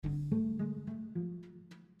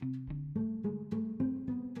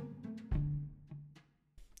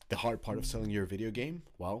The hard part of selling your video game?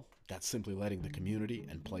 Well, that's simply letting the community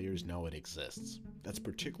and players know it exists. That's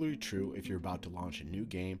particularly true if you're about to launch a new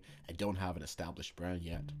game and don't have an established brand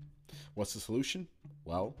yet. What's the solution?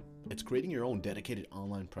 Well, it's creating your own dedicated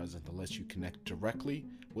online presence that lets you connect directly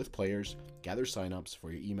with players, gather signups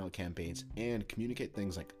for your email campaigns, and communicate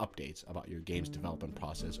things like updates about your game's development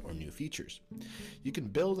process or new features. You can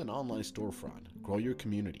build an online storefront, grow your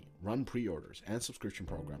community, run pre-orders and subscription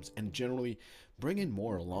programs, and generally bring in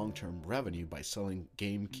more long-term revenue by selling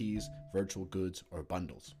game keys, virtual goods, or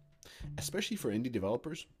bundles. Especially for indie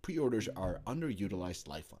developers, pre-orders are underutilized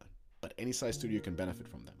lifeline, but any size studio can benefit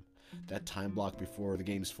from them. That time block before the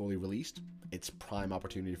game is fully released, it's prime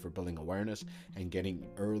opportunity for building awareness and getting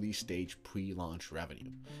early stage pre-launch revenue,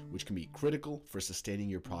 which can be critical for sustaining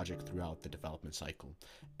your project throughout the development cycle,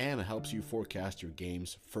 and it helps you forecast your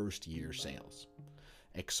game's first year sales.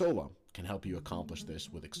 Xsolla can help you accomplish this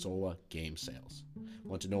with Xsolla Game Sales.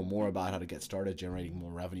 Want to know more about how to get started generating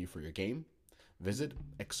more revenue for your game? Visit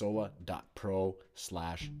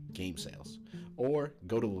xsolla.pro/gamesales or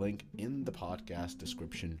go to the link in the podcast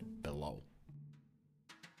description below.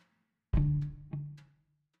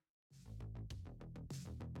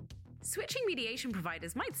 Switching mediation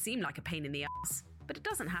providers might seem like a pain in the ass, but it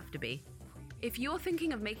doesn't have to be. If you're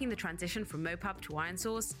thinking of making the transition from MoPub to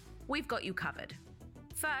IronSource, we've got you covered.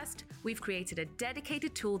 First, we've created a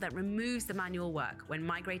dedicated tool that removes the manual work when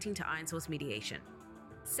migrating to IronSource mediation.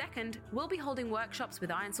 Second, we'll be holding workshops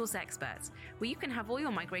with IronSource experts where you can have all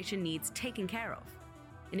your migration needs taken care of.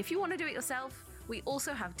 And if you want to do it yourself, we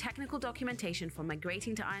also have technical documentation for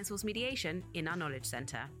migrating to IronSource mediation in our Knowledge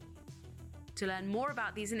Center. To learn more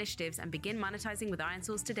about these initiatives and begin monetizing with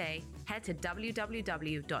IronSource today, head to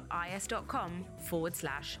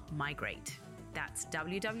www.is.com/migrate. That's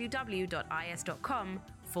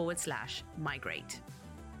www.is.com/migrate.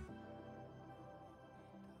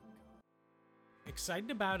 Excited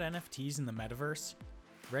about NFTs in the metaverse?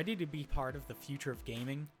 Ready to be part of the future of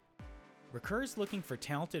gaming? Recur is looking for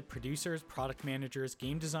talented producers, product managers,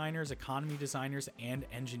 game designers, economy designers, and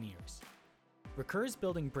engineers. Recur is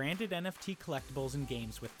building branded NFT collectibles and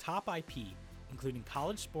games with top IP, including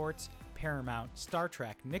college sports, Paramount, Star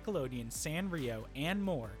Trek, Nickelodeon, Sanrio, and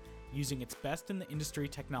more, using its best-in-the-industry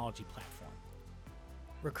technology platform.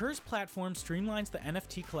 Recur's platform streamlines the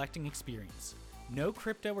NFT collecting experience. No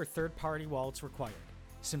crypto or third-party wallets required.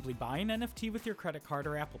 Simply buy an NFT with your credit card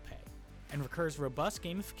or Apple Pay. And Recur's robust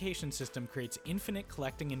gamification system creates infinite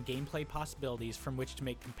collecting and gameplay possibilities from which to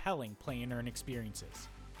make compelling play-and-earn experiences.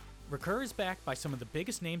 Recur is backed by some of the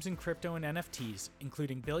biggest names in crypto and NFTs,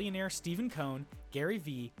 including billionaire Stephen Cohn, Gary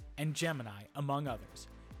Vee, and Gemini, among others.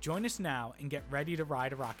 Join us now and get ready to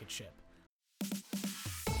ride a rocket ship.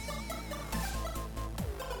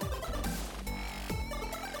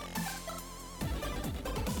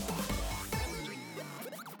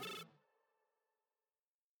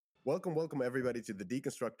 Welcome everybody to the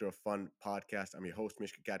Deconstructor of Fun podcast. I'm your host,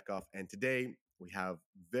 Mishka Katkov, and today we have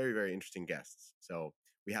very, very interesting guests. So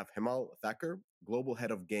we have Hemal Thakur, Global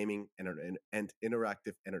Head of Gaming and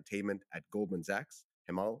Interactive Entertainment at Goldman Sachs.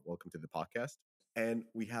 Hemal, welcome to the podcast. And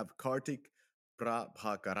we have Kartik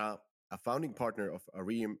Prabhakara, a founding partner of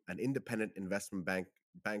Areem, an independent investment bank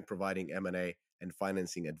providing M&A and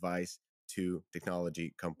financing advice to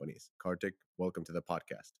technology companies. Kartik, welcome to the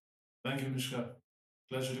podcast. Thank you, Mishka.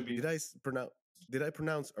 Pleasure to be here. Did I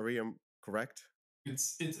pronounce Areem correct?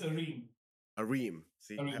 It's Areem. Areem.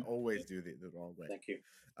 See, Areem. I always do the wrong way. Thank you.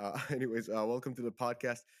 Anyways, welcome to the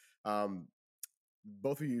podcast.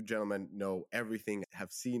 Both of you gentlemen know everything,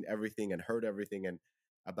 have seen everything and heard everything and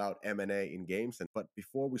about M&A in games. But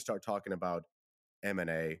before we start talking about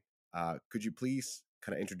M&A, could you please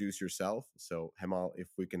kind of introduce yourself? So Hemal, if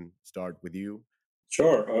we can start with you.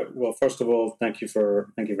 Sure. Well, first of all, thank you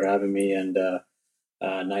for having me, and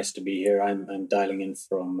nice to be here. I'm dialing in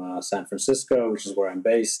from San Francisco, which is where I'm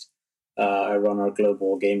based. I run our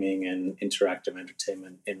global gaming and interactive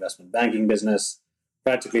entertainment investment banking business.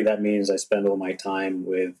 Practically, that means I spend all my time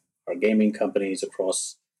with our gaming companies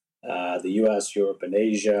across the US, Europe, and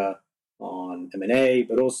Asia on M&A,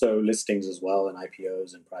 but also listings as well, and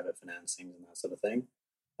IPOs and private financings and that sort of thing.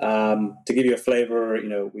 To give you a flavor,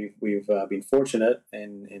 we've been fortunate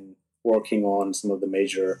in working on some of the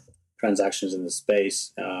major transactions in the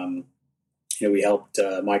space. We helped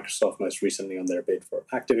Microsoft most recently on their bid for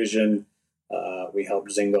Activision. We helped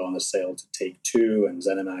Zynga on the sale to Take-Two and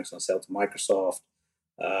ZeniMax on the sale to Microsoft.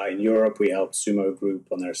 In Europe, we helped Sumo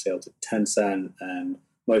Group on their sale to Tencent, and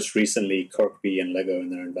most recently Kirkby and Lego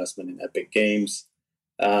in their investment in Epic Games.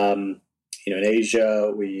 In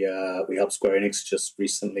Asia, we helped Square Enix just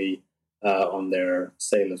recently on their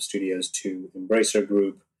sale of studios to Embracer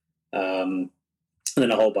Group. And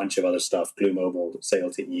then a whole bunch of other stuff, Glue Mobile, sale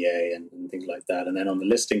to EA, and things like that. And then on the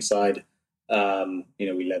listing side,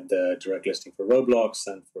 we led the direct listing for Roblox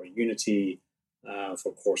and for Unity,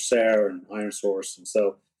 for Corsair and IronSource. And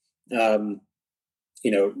so,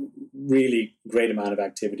 really great amount of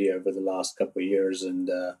activity over the last couple of years, and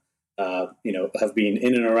have been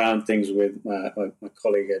in and around things with my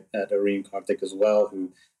colleague at Areem, Karthik, as well,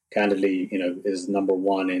 who candidly, is number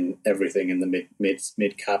one in everything in the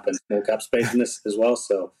mid cap and small cap space in this as well.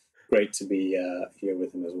 So great to be here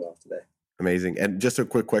with him as well today. Amazing. And just a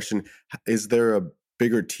quick question: is there a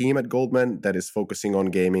bigger team at Goldman that is focusing on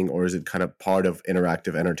gaming, or is it kind of part of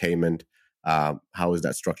interactive entertainment? How is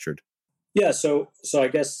that structured? Yeah, so I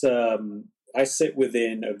guess I sit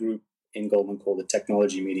within a group in Goldman called the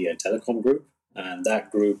Technology, Media, and Telecom Group, and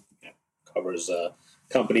that group covers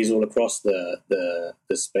companies all across the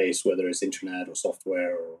space, whether it's internet or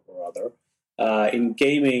software or other. In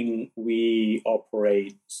gaming, we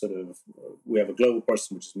operate we have a global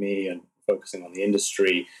person, which is me, and focusing on the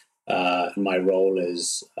industry. My role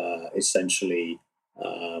is essentially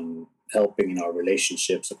helping in our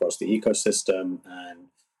relationships across the ecosystem and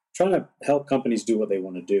trying to help companies do what they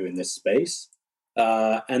want to do in this space.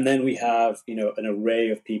 And then we have, an array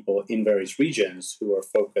of people in various regions who are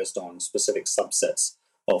focused on specific subsets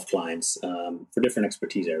of clients for different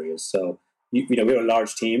expertise areas. So, we have a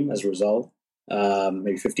large team as a result,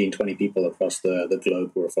 maybe 15, 20 people across the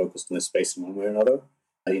globe who are focused in this space in one way or another.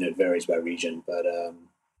 It varies by region, but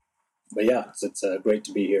yeah, it's great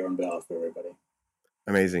to be here on behalf of everybody.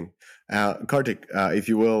 Amazing. Karthik, if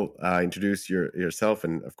you will, introduce yourself,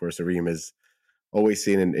 and of course, Areem is always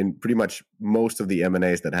seen in pretty much most of the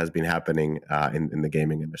M&As that has been happening in the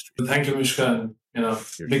gaming industry. Thank you, Mishka.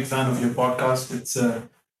 Big fan of your podcast.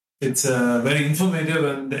 It's very informative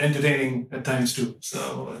and entertaining at times too.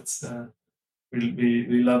 So it's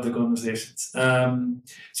we love the conversations.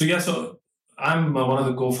 So I'm one of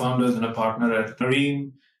the co-founders and a partner at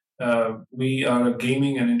Areem. We are a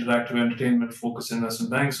gaming and interactive entertainment focused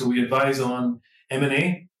investment bank. So we advise on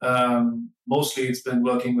M&A. Mostly it's been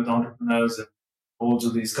working with entrepreneurs and boards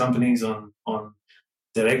of these companies on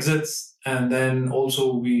their exits. And then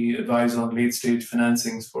also we advise on late stage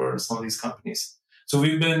financings for some of these companies. So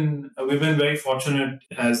we've been very fortunate,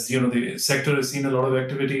 as the sector has seen a lot of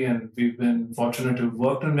activity, and we've been fortunate to have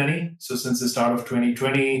worked on many. So since the start of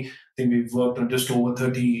 2020, I think we've worked on just over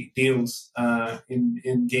 30 deals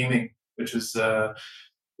in gaming, which has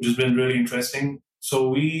been really interesting. So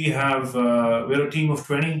we're a team of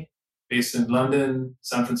 20 based in London,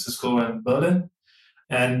 San Francisco, and Berlin.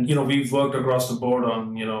 And, we've worked across the board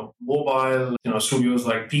on, mobile, studios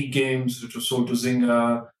like Peak Games, which was sold to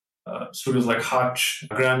Zynga, studios like Hutch,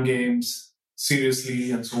 Gram Games,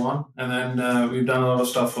 Seriously, and so on. And then we've done a lot of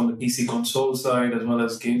stuff on the PC console side, as well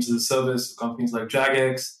as games as a service, companies like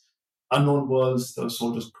Jagex, Unknown Worlds, that was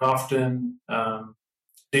sold to Krafton,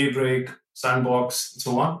 Daybreak, Sandbox, and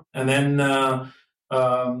so on. And then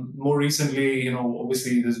more recently,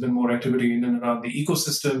 obviously there's been more activity in and around the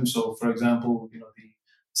ecosystem. So, for example, the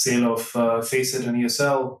sale of Faceit and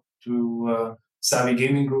ESL to Savvy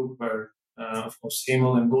Gaming Group, where, of course,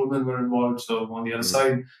 Amel and Goldman were involved. So on the other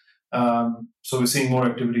side, so we're seeing more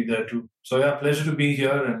activity there too. So yeah, pleasure to be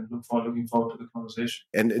here, and looking forward to the conversation.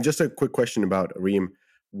 And just a quick question about Areem.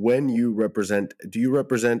 When do you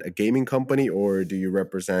represent a gaming company, or do you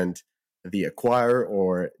represent the acquirer,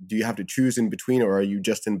 or do you have to choose in between, or are you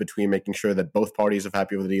just in between, making sure that both parties are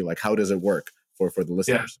happy with the deal? Like, how does it work for the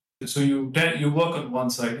listeners? Yeah. So you work on one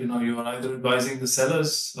side. You are either advising the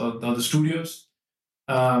sellers or the studios,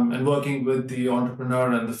 and working with the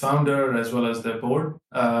entrepreneur and the founder as well as their board.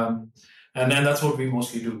 And then that's what we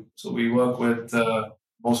mostly do. So we work with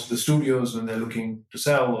most of the studios when they're looking to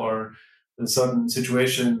sell, or in a certain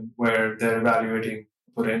situation where they're evaluating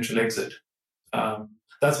potential exit.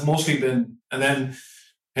 That's mostly been, and then,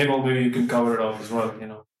 hey, well, maybe you can cover it off as well,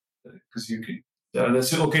 because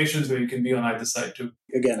there's occasions where you can be on either side too.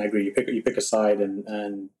 Again, I agree. You pick a side,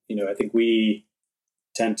 and I think we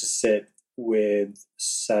tend to sit with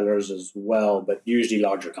sellers as well, but usually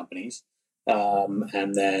larger companies.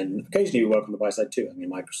 And then occasionally we work on the buy side too. I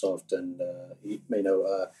mean, Microsoft, and you may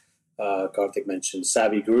know, Karthik mentioned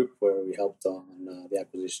Savvy Group, where we helped on the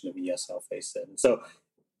acquisition of ESL Faceit. And so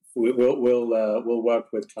we'll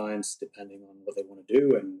work with clients depending on what they want to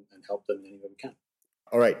do, and help them any way we can.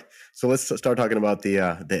 All right, so let's start talking about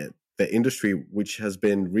the industry, which has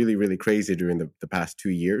been really, really crazy during the past 2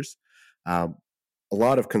 years. A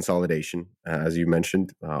lot of consolidation, as you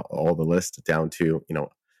mentioned, all the list down to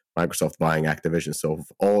Microsoft buying Activision, so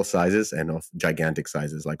of all sizes and of gigantic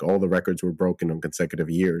sizes. Like, all the records were broken on consecutive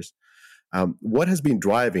years. What has been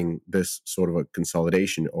driving this sort of a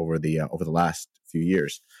consolidation over the last few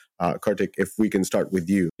years? Kartik, if we can start with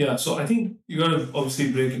you. Yeah, so I think you got to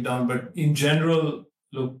obviously break it down, but in general,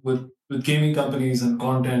 look, with gaming companies and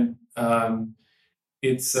content,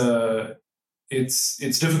 it's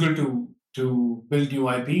difficult to build new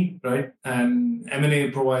IP, right? And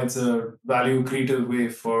M&A provides a value creative way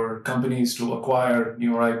for companies to acquire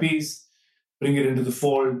newer IPs, bring it into the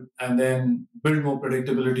fold, and then build more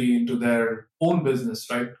predictability into their own business,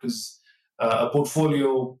 right? Because a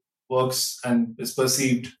portfolio works and is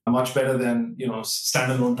perceived much better than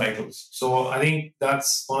standalone titles. So I think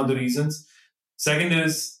that's one of the reasons. Second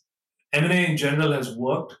is M&A in general has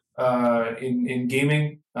worked in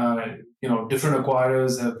gaming. Different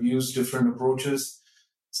acquirers have used different approaches.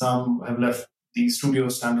 Some have left the studio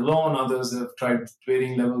standalone. Others have tried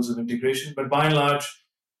varying levels of integration. But by and large,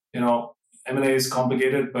 M&A is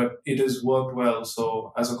complicated, but it has worked well.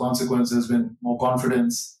 So as a consequence, there's been more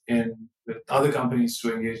confidence with other companies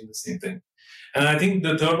to engage in the same thing. And I think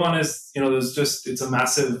the third one is, it's a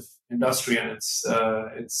massive industry and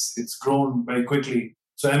it's grown very quickly.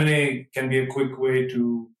 So M&A can be a quick way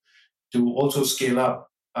to also scale up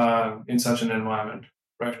in such an environment,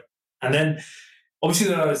 right? And then obviously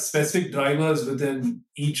there are specific drivers within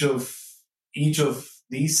each of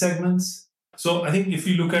these segments. So I think if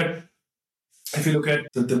you look at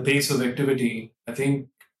the pace of activity, I think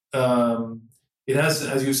it has,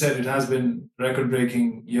 as you said, it has been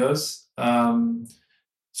record-breaking years.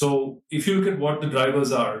 So if you look at what the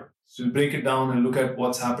drivers are, so you break it down and look at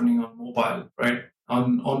what's happening on mobile, right?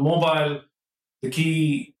 On mobile, the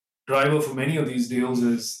key driver for many of these deals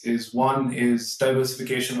is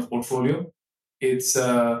diversification of portfolio. It's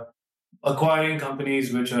acquiring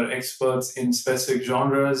companies which are experts in specific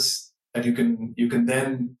genres that you can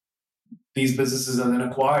then, these businesses are then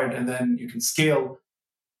acquired and then you can scale.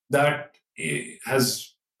 That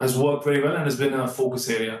has worked very well and has been a focus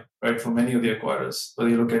area, right, for many of the acquirers.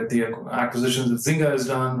 Whether you look at the acquisitions that Zynga has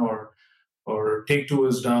done or Take-Two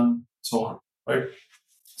has done, so on, right?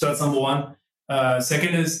 So that's number one.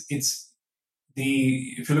 Second is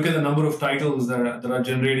if you look at the number of titles that are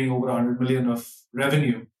generating over 100 million of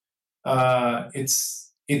revenue,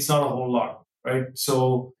 it's not a whole lot, right?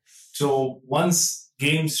 So once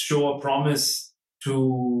games show a promise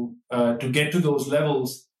to get to those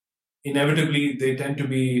levels, inevitably they tend to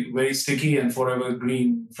be very sticky and forever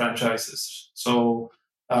green franchises. So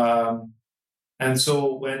and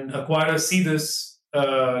so when acquirers see this,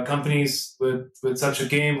 companies with such a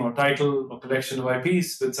game or title or collection of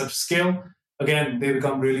IPs with such scale, again, they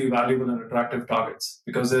become really valuable and attractive targets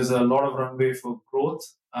because there's a lot of runway for growth.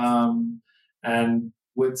 And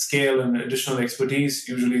with scale and additional expertise,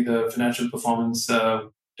 usually the financial performance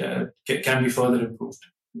can be further improved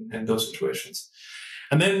in those situations.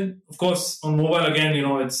 And then, of course, on mobile, again,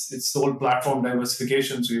 it's the whole platform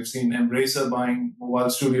diversification. So you've seen Embracer buying mobile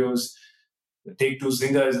studios. Take-Two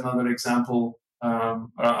Zynga is another example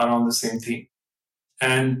around the same theme.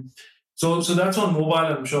 And so that's on mobile.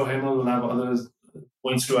 I'm sure Hemal will have other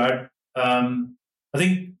points to add. I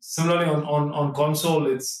think similarly on console,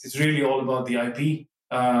 it's really all about the IP.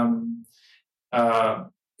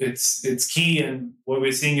 It's key, and what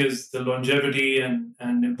we're seeing is the longevity and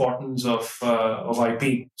importance of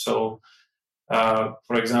IP. So,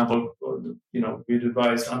 for example, we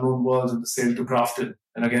advised Unknown Worlds and the sale to Grafton,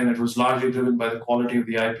 and again, it was largely driven by the quality of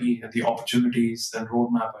the IP and the opportunities and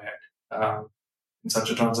roadmap ahead in such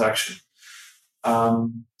a transaction.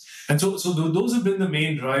 And so those have been the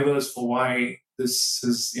main drivers for why this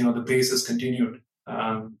is, the pace has continued.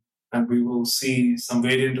 And we will see some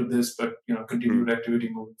variant of this, but continued activity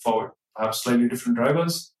moving forward. Perhaps slightly different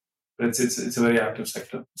drivers, but it's a very active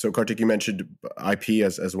sector. So, Kartik, you mentioned IP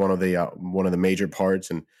as one of the major parts,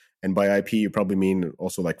 and by IP you probably mean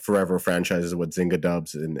also like forever franchises, what Zynga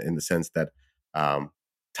dubs, in the sense that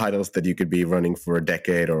titles that you could be running for a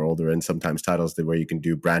decade or older, and sometimes titles where you can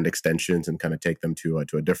do brand extensions and kind of take them to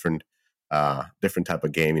a different type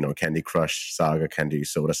of game, Candy Crush Saga, Candy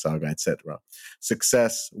Soda Saga, etc.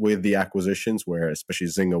 Success with the acquisitions, where especially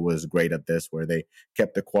Zynga was great at this, where they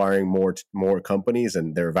kept acquiring more companies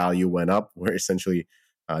and their value went up, where essentially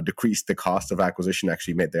decreased the cost of acquisition,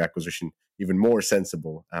 actually made the acquisition even more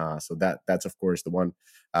sensible. So that's of course the one.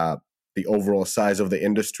 The overall size of the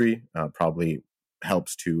industry probably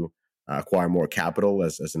helps to acquire more capital,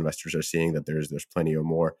 as investors are seeing that there's plenty of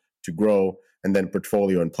more to grow. And then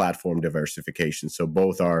portfolio and platform diversification. So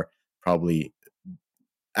both are probably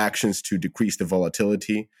actions to decrease the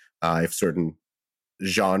volatility. If certain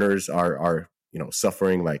genres are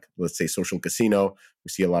suffering, like let's say Social Casino. We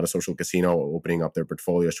see a lot of Social Casino opening up their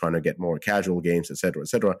portfolios, trying to get more casual games, et cetera, et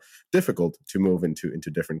cetera. Difficult to move into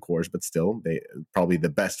different cores, but still, probably the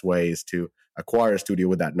best way is to acquire a studio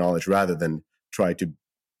with that knowledge rather than try to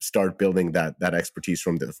start building that expertise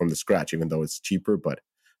from the scratch, even though it's cheaper, but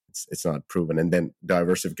it's not proven. And then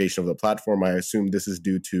diversification of the platform. I assume this is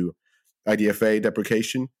due to IDFA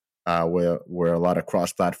deprecation, where a lot of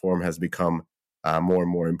cross-platform has become more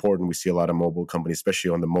and more important. We see a lot of mobile companies, especially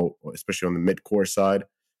on the mid-core side,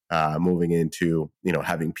 moving into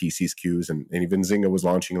having PC SKUs, and even Zynga was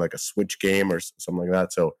launching like a Switch game or something like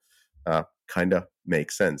that. So kind of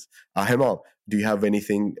makes sense. Hemal, do you have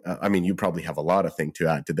anything? I mean, you probably have a lot of things to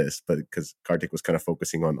add to this, but because Kartik was kind of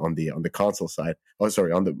focusing on the console side, on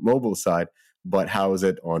the mobile side. But how is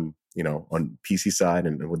it on PC side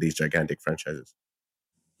and with these gigantic franchises?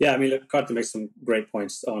 Yeah, I mean, look, Kartik makes some great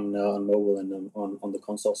points on mobile and on the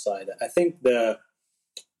console side. I think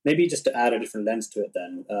maybe just to add a different lens to it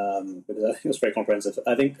then, because I think it was very comprehensive.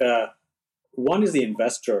 I think one is the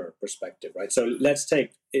investor perspective, right? So let's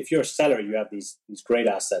take, if you're a seller, you have these great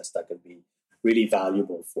assets that could be really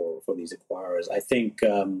valuable for these acquirers. I think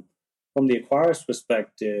from the acquirer's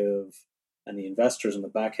perspective and the investors on the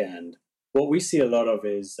back end, what we see a lot of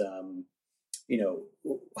is,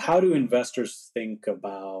 how do investors think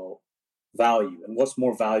about value and what's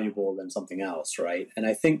more valuable than something else, right? And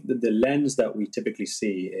I think that the lens that we typically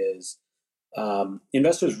see is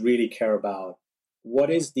investors really care about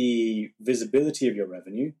what is the visibility of your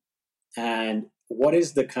revenue and what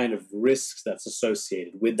is the kind of risks that's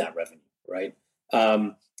associated with that revenue, right?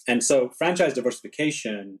 And so franchise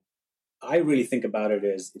diversification, I really think about it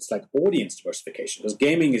as it's like audience diversification, because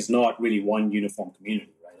gaming is not really one uniform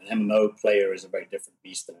community, right? An MMO player is a very different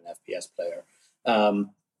beast than an FPS player.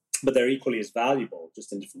 But they're equally as valuable,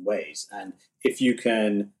 just in different ways. And if you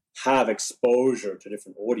can have exposure to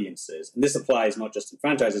different audiences, and this applies not just in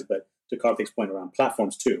franchises, but to Karthik's point around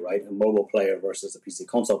platforms too, right? A mobile player versus a PC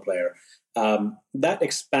console player, that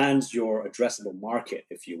expands your addressable market,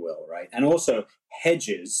 if you will, right? And also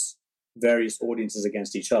hedges various audiences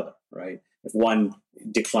against each other, right? If one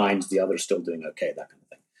declines, the other's still doing okay, that kind of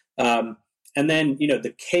thing. And then,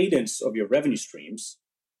 the cadence of your revenue streams,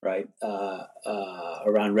 right,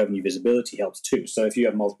 around revenue visibility helps too. So if you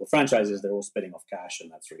have multiple franchises, they're all spitting off cash,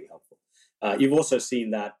 and that's really helpful. You've also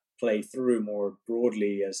seen that play through more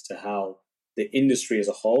broadly as to how the industry as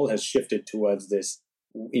a whole has shifted towards this,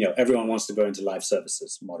 everyone wants to go into live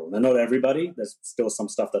services model. Now, not everybody. There's still some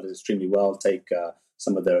stuff that is extremely well. Take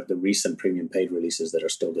some of the recent premium paid releases that are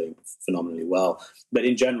still doing phenomenally well. But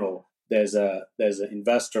in general, there's an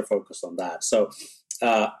investor focus on that. So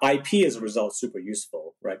IP as a result, super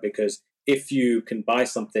useful, right? Because if you can buy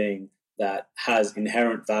something that has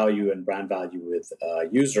inherent value and brand value with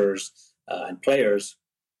users and players,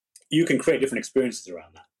 you can create different experiences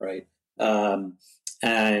around that, right?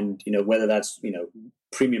 And whether that's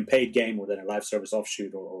premium paid game or then a live service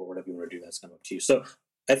offshoot or whatever you want to do, that's kind of up to you. So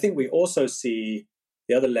I think we also see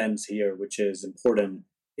the other lens here, which is important,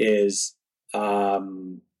 is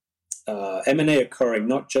M&A occurring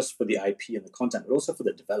not just for the IP and the content, but also for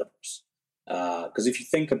the developers. Because if you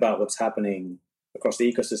think about what's happening across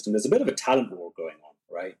the ecosystem, there's a bit of a talent war going on,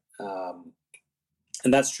 right?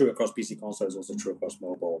 And that's true across PC console, is also true across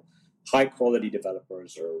mobile. High quality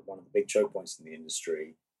developers are one of the big choke points in the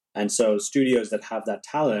industry. And so studios that have that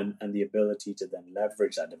talent and the ability to then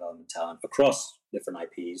leverage that development talent across different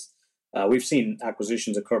IPs, we've seen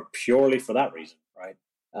acquisitions occur purely for that reason, right?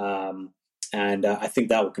 And I think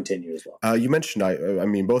that will continue as well. You mentioned, I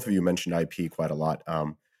mean, both of you mentioned IP quite a lot.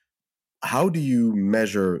 How do you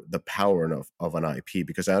measure the power of an IP?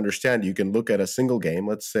 Because I understand you can look at a single game,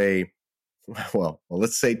 let's say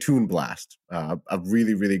Toon Blast, a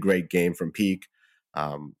really, really great game from Peak.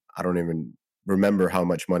 I don't even remember how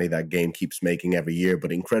much money that game keeps making every year,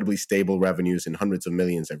 but incredibly stable revenues in hundreds of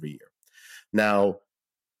millions every year. Now,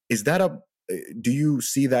 do you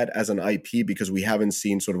see that as an IP because we haven't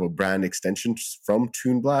seen sort of a brand extension from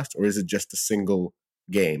Toon Blast, or is it just a single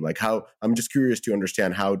game? Like I'm just curious to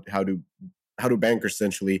understand how do bankers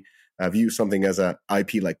essentially view something as an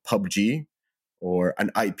IP like PUBG or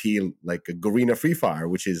an IP like a Garena Free Fire,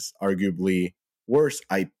 which is arguably worse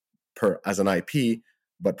as an IP,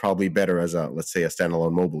 but probably better as let's say a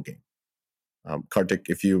standalone mobile game. Kartik,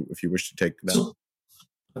 if you wish to take that. So,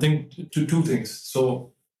 I think two things.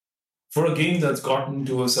 So for a game that's gotten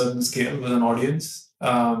to a certain scale with an audience,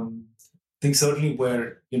 I think certainly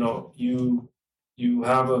where you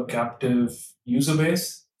have a captive user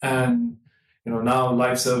base, and now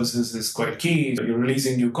live services is quite key. You're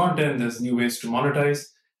releasing new content, there's new ways to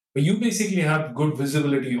monetize. but you basically have good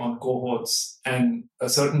visibility on cohorts and a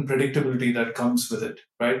certain predictability that comes with it,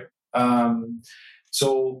 right?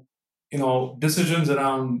 So, decisions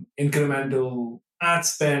around incremental ad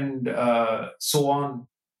spend, so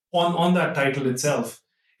on that title itself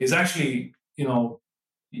is actually,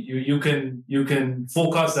 you can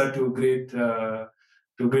forecast that to a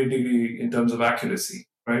great degree in terms of accuracy,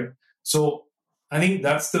 right? So I think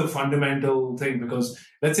that's the fundamental thing, because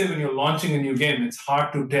let's say when you're launching a new game, it's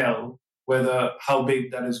hard to tell whether how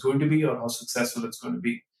big that is going to be or how successful it's going to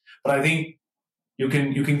be. But I think you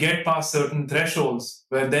can get past certain thresholds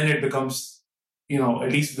where then it becomes,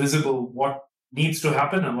 at least visible what needs to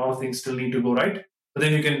happen, and a lot of things still need to go right. But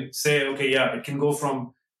then you can say, okay, yeah, it can go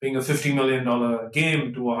from being a $50 million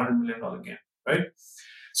game to a $100 million game, right?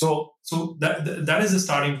 So that is the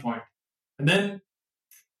starting point. And then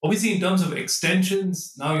obviously in terms of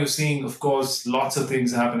extensions, now you're seeing, of course, lots of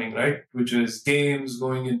things happening, right? Which is games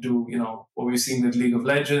going into, what we've seen with League of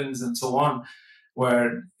Legends and so on,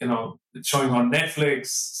 where, it's showing on Netflix,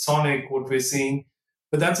 Sonic, what we're seeing.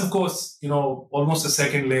 But that's, of course, almost a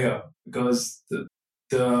second layer, because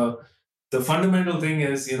the fundamental thing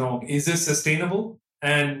is, is this sustainable?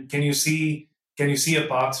 And can you see a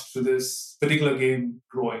path to this particular game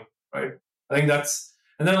growing, right? I think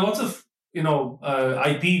and there are lots of,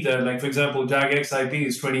 IP there. Like, for example, Jagex IP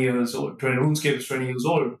is 20 years old, RuneScape is 20 years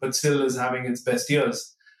old, but still is having its best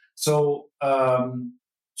years. So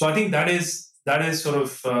I think that is sort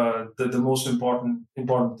of the most important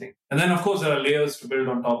thing. And then, of course, there are layers to build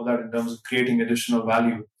on top of that in terms of creating additional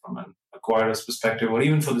value from an acquirer's perspective, or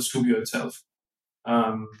even for the studio itself.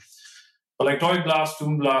 But like Toy Blast,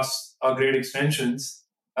 Toon Blast are great extensions,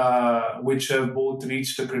 which have both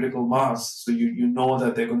reached a critical mass. So you know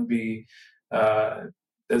that they're going to be,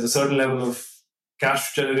 there's a certain level of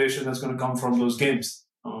cash generation that's going to come from those games,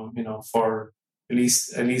 for at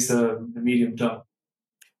least the medium term.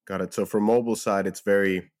 Got it. So for mobile side, it's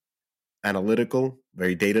very analytical,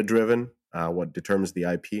 very data driven. What determines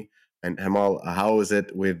the IP? And Hemal, how is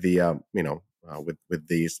it with the with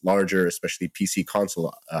these larger, especially PC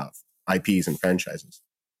console IPs and franchises?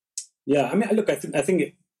 Yeah, I mean, look, I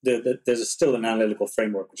think there's still an analytical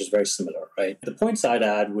framework which is very similar, right? The points I'd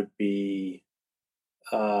add would be,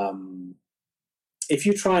 if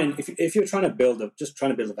you're trying to build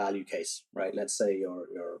a value case, right? Let's say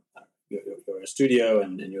you're a studio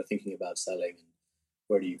and you're thinking about selling.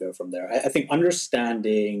 Where do you go from there? I think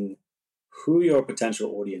understanding who your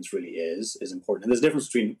potential audience really is important. And there's a difference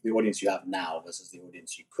between the audience you have now versus the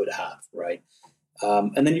audience you could have, right?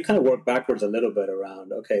 And then you kind of work backwards a little bit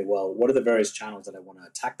around, okay, well, what are the various channels that I want to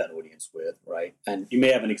attack that audience with, right? And you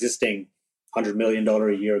may have an existing $100 million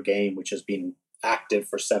a year game which has been active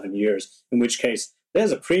for 7 years, in which case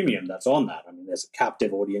there's a premium that's on that. I mean, there's a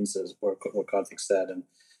captive audience, as what Karthik said, and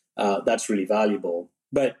that's really valuable.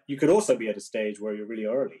 But you could also be at a stage where you're really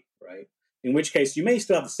early, right? In which case you may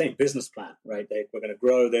still have the same business plan, right? We're going to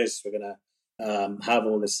grow this, we're going to have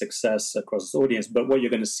all this success across this audience. But what you're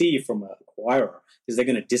going to see from an acquirer is they're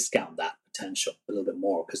going to discount that potential a little bit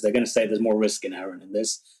more, because they're going to say there's more risk inherent in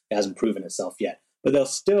this. It hasn't proven itself yet. But they'll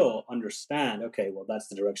still understand, okay, well, that's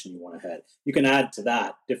the direction you want to head. You can add to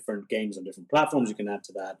that different games on different platforms. You can add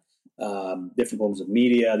to that different forms of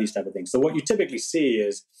media, these type of things. So what you typically see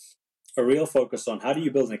is a real focus on how do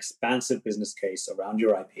you build an expansive business case around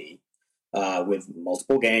your IP, with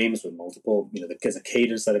multiple games, with multiple, there's a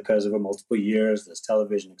cadence that occurs over multiple years, there's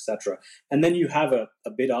television, etc. And then you have a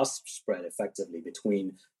bid-ask spread effectively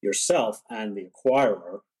between yourself and the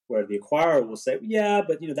acquirer, where the acquirer will say, yeah,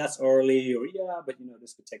 but that's early, or yeah, but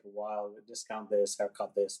this could take a while, discount this,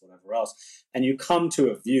 haircut this, whatever else. And you come to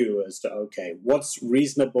a view as to, okay, what's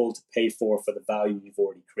reasonable to pay for the value you've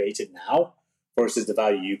already created now versus the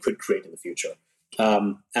value you could create in the future.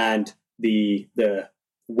 And the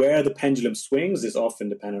where the pendulum swings is often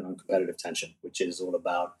dependent on competitive tension, which is all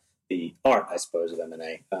about the art, I suppose, of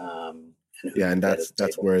M&A. And that's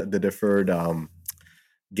where the deferred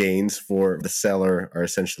gains for the seller are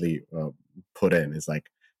essentially put in. Is like,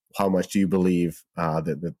 how much do you believe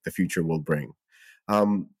that the future will bring?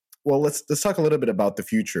 Well, let's talk a little bit about the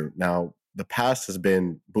future. Now, the past has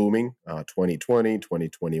been booming. 2020,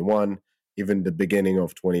 2021, even the beginning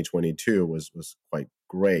of 2022 was quite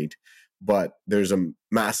great. But there's a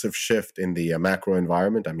massive shift in the macro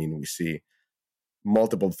environment. I mean, we see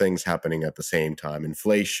multiple things happening at the same time: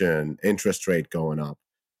 inflation, interest rate going up.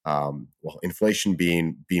 Inflation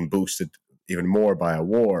being boosted even more by a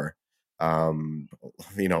war.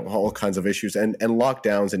 All kinds of issues and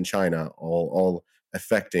lockdowns in China, all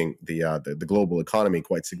affecting the global economy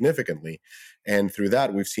quite significantly. And through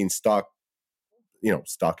that, we've seen stock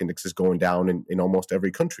stock indexes going down in almost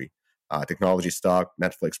every country. Technology stock,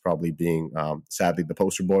 Netflix probably being sadly the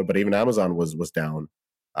poster boy, but even Amazon was down,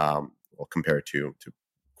 compared to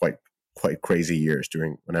quite crazy years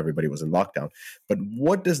during when everybody was in lockdown. But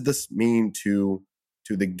what does this mean to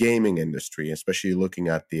the gaming industry, especially looking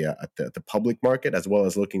at the public market as well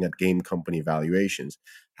as looking at game company valuations?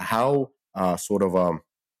 How sort of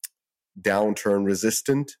downturn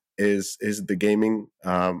resistant is the gaming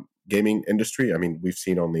industry? I mean, we've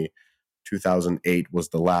seen only 2008 was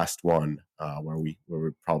the last one where we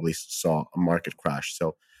probably saw a market crash.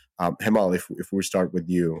 So, Hemal, if we start with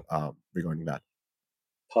you regarding that.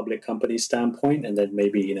 Public company standpoint, and then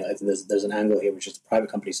maybe I think there's an angle here which is the private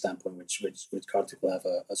company standpoint, which Kartik will have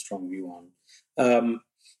a strong view on.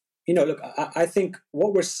 Look, I think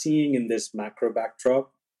what we're seeing in this macro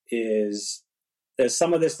backdrop is there's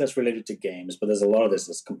some of this that's related to games, but there's a lot of this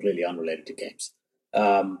that's completely unrelated to games.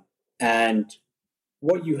 And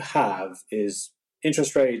what you have is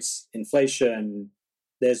interest rates, inflation.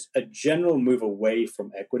 There's a general move away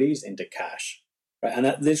from equities into cash. Right? And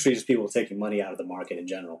that literally is people taking money out of the market in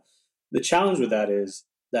general. The challenge with that is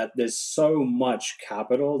that there's so much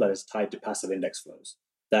capital that is tied to passive index flows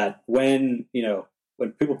that when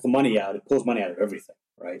people pull money out, it pulls money out of everything,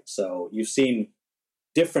 right? So you've seen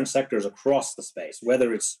different sectors across the space,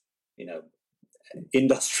 whether it's,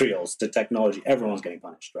 industrials to technology, everyone's getting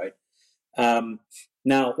punished, right?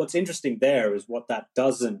 Now, what's interesting there is what that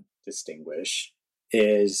doesn't distinguish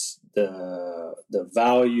is the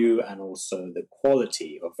value and also the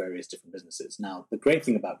quality of various different businesses. Now, the great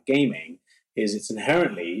thing about gaming is it's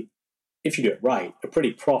inherently, if you do it right, a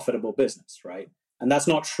pretty profitable business, right? And that's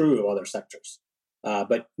not true of other sectors.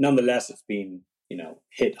 But nonetheless, it's been,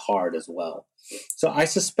 hit hard as well. So I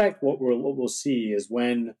suspect what we'll see is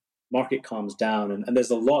when market calms down, and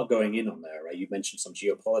there's a lot going on there, right? You mentioned some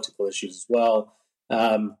geopolitical issues as well.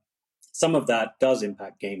 Some of that does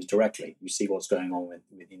impact games directly. You see what's going on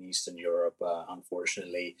in Eastern Europe,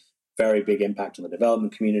 unfortunately. Very big impact on the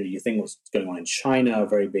development community. You think what's going on in China, a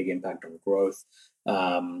very big impact on growth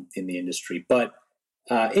in the industry. But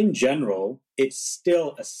in general, it's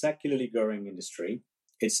still a secularly growing industry.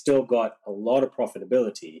 It's still got a lot of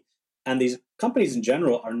profitability. And these companies in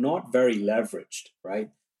general are not very leveraged, right?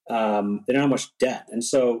 They don't have much debt. And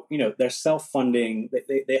so, they're self-funding.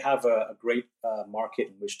 They have a great market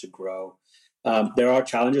in which to grow. There are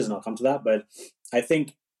challenges, and I'll come to that. But I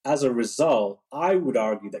think as a result, I would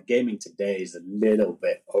argue that gaming today is a little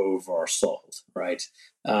bit oversold, right?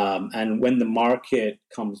 And when the market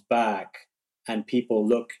comes back and people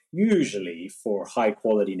look usually for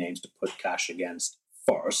high-quality names to put cash against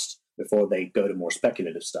first before they go to more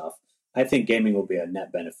speculative stuff, I think gaming will be a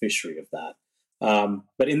net beneficiary of that.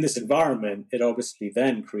 But in this environment, it obviously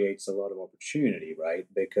then creates a lot of opportunity, right?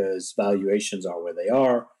 Because valuations are where they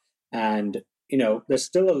are. And, there's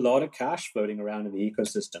still a lot of cash floating around in the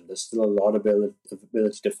ecosystem. There's still a lot of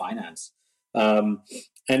ability to finance.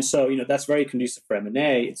 And so, that's very conducive for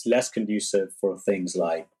M&A. It's less conducive for things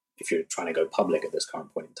like if you're trying to go public at this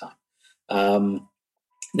current point in time.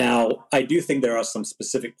 Now, I do think there are some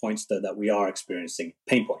specific points that we are experiencing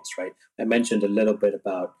pain points, right? I mentioned a little bit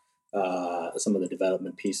about some of the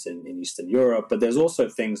development piece in Eastern Europe, but there's also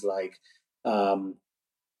things like,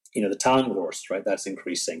 the talent wars, right? That's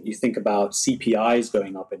increasing. You think about CPIs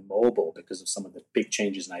going up in mobile because of some of the big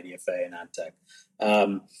changes in IDFA and ad tech.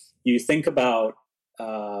 You think about,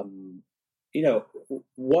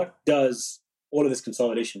 what does all of this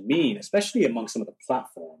consolidation mean, especially among some of the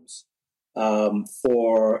platforms,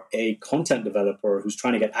 for a content developer who's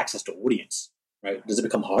trying to get access to audience, right? Does it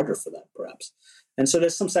become harder for that, perhaps? And so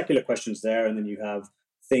there's some secular questions there. And then you have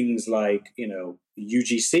things like,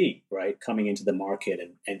 UGC, right, coming into the market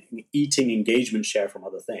and eating engagement share from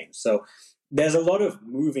other things. So there's a lot of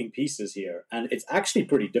moving pieces here. And it's actually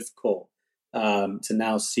pretty difficult to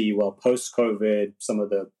now see, well, post-COVID, some of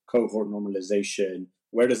the cohort normalization,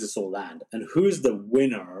 where does this all land? And who's the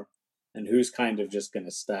winner and who's kind of just going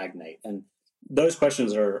to stagnate? And those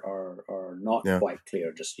questions are not quite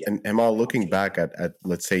clear just yet. And Hemal, looking back at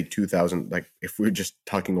let's say 2000, like if we're just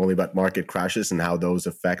talking only about market crashes and how those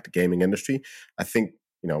affect gaming industry, I think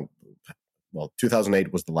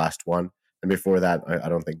 2008 was the last one, and before that, I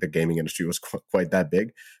don't think the gaming industry was quite that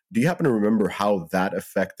big. Do you happen to remember how that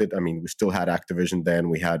affected? I mean, we still had Activision then,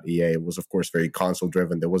 we had EA. It was of course very console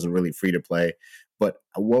driven. There wasn't really free to play, but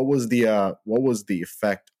what was the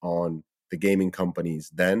effect on the gaming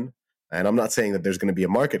companies then? And I'm not saying that there's going to be a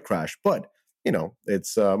market crash, but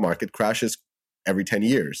it's market crashes every 10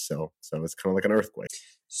 years. So it's kind of like an earthquake.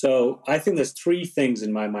 So I think there's three things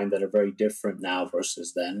in my mind that are very different now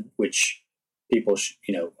versus then, which people,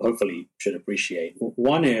 hopefully should appreciate.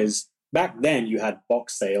 One is back then you had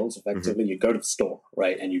box sales. Effectively, you go to the store,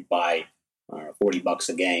 right, and you buy $40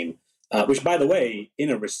 a game, which, by the way, in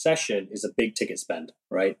a recession is a big ticket spend,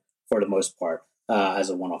 right, for the most part, as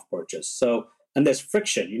a one-off purchase. So, and there's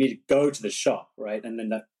friction. You need to go to the shop, right, and then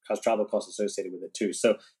that has travel costs associated with it too.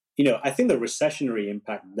 So, I think the recessionary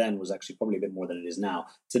impact then was actually probably a bit more than it is now.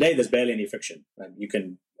 Today, there's barely any friction, right? You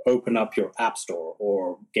can open up your app store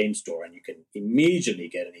or game store and you can immediately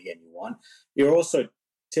get any game you want. You're also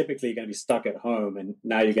typically going to be stuck at home, and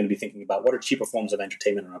now you're going to be thinking about what are cheaper forms of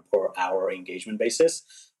entertainment on a per hour engagement basis.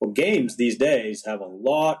 Well, games these days have a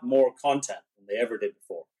lot more content than they ever did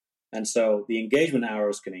before. And so the engagement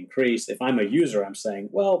hours can increase. If I'm a user, I'm saying,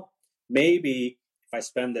 well, maybe if I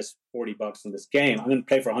spend this $40 on this game, I'm going to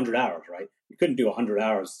play for 100 hours, right? You couldn't do 100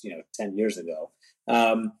 hours, 10 years ago.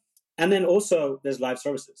 And then also there's live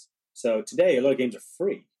services. So today, a lot of games are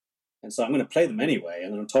free. And so I'm going to play them anyway.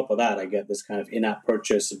 And then on top of that, I get this kind of in-app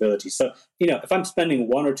purchase ability. So, if I'm spending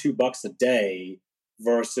 $1 or $2 a day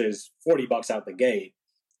versus $40 out the gate,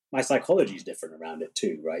 my psychology is different around it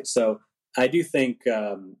too, right? So I do think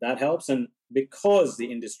that helps. And because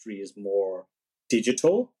the industry is more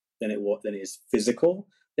digital than it is physical,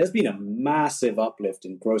 there's been a massive uplift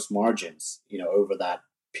in gross margins, over that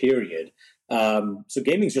period. So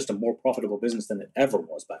gaming is just a more profitable business than it ever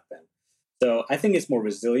was back then. So I think it's more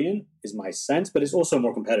resilient, is my sense, but it's also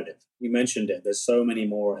more competitive. You mentioned it. There's so many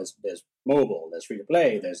more. There's mobile, there's free to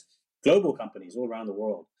play, there's global companies all around the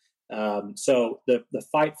world. So the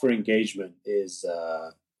fight for engagement is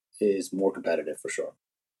more competitive for sure.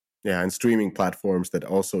 Yeah, and streaming platforms that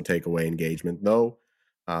also take away engagement. Though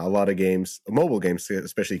a lot of games, mobile games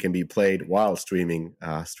especially, can be played while streaming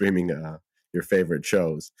your favorite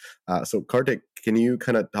shows. So Kartik, can you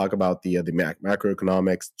kind of talk about the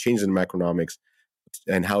macroeconomics, changes in macroeconomics,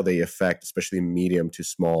 and how they affect especially medium to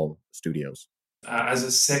small studios? As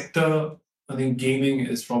a sector, I think gaming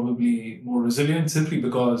is probably more resilient simply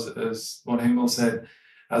because, as what Hemal said,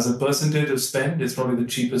 as a percentage of spend, it's probably the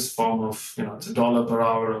cheapest form of, it's $1 per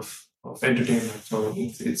hour of entertainment. So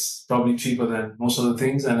it's probably cheaper than most of the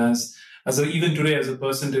things. And even today, as a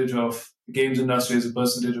percentage of games industry, as a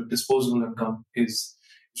percentage of disposable income, it's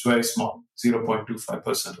very small, 0.25%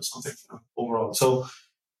 or something overall. So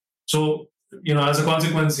as a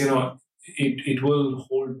consequence, it will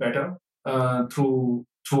hold better through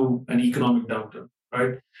an economic downturn,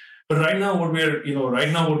 right? But right now, what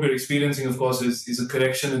we're experiencing, of course, is a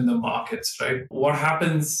correction in the markets, right? What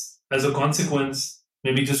happens as a consequence?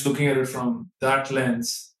 Maybe just looking at it from that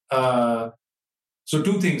lens. So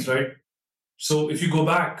two things, right? So if you go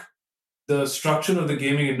back, the structure of the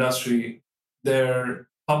gaming industry, their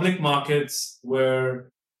public markets where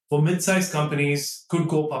for mid-sized companies could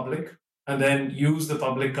go public and then use the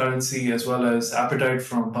public currency as well as appetite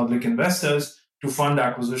from public investors to fund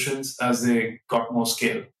acquisitions as they got more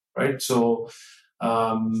scale, right? So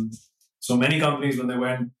many companies, when they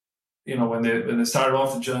went, when they started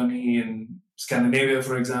off the journey in Scandinavia,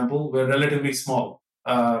 for example, were relatively small,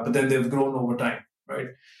 but then they've grown over time, right?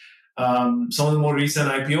 Some of the more recent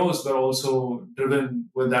IPOs were also driven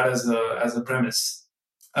with that as a premise,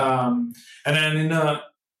 and then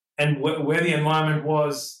where the environment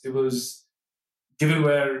was, it was given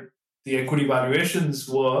where the equity valuations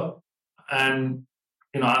were, and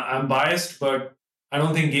I'm biased, but I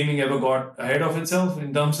don't think gaming ever got ahead of itself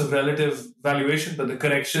in terms of relative valuation. But the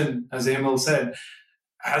correction, as Emil said,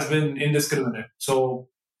 has been indiscriminate. So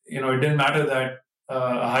it didn't matter that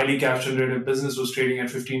a highly cash generative business was trading at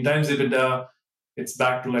 15 times EBITDA. It's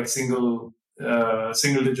back to like single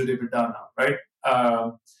digit EBITDA now, right?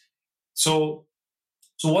 So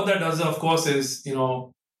what that does, of course, is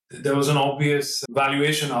there was an obvious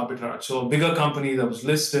valuation arbitrage. So a bigger company that was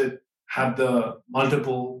listed had the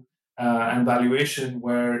multiple and valuation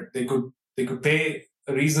where they could pay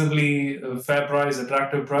a reasonably fair price,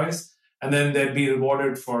 attractive price, and then they'd be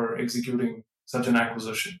rewarded for executing such an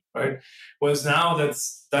acquisition, right? Whereas now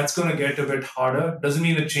that's going to get a bit harder. Doesn't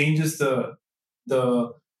mean it changes the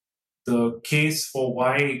case for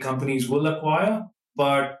why companies will acquire,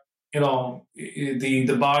 but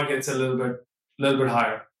the bar gets a little bit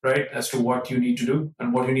higher, right? As to what you need to do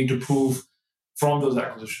and what you need to prove from those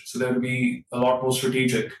acquisitions. So they'll be a lot more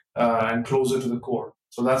strategic and closer to the core.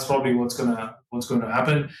 So that's probably what's gonna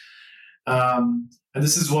happen. And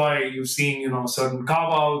this is why you've seen, certain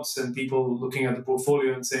carve-outs and people looking at the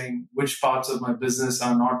portfolio and saying, which parts of my business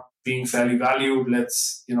are not being fairly valued?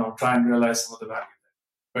 Let's, try and realize some of the value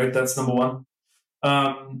there, right? That's number one.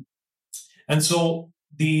 And so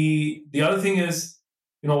the other thing is,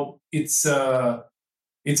 it's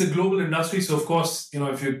it's a global industry. So of course,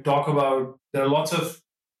 if you talk about, there are lots of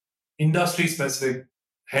industry specific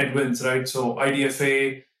headwinds, right? So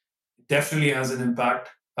IDFA definitely has an impact.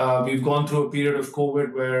 We've gone through a period of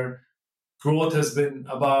COVID where growth has been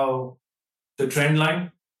above the trend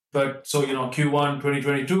line. But so, Q1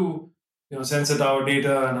 2022, Sensor Tower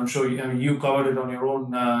data, and I'm sure you covered it on your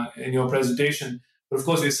own in your presentation. But of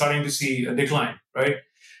course, we're starting to see a decline, right?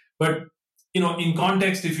 But, in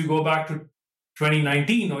context, if you go back to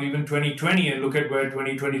 2019 or even 2020 and look at where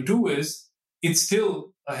 2022 is, it's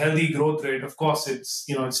still a healthy growth rate. Of course, it's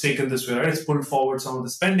taken this way, right? It's pulled forward some of the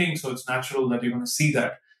spending, so it's natural that you're going to see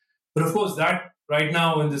that. But of course, that right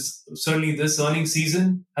now in certainly this earnings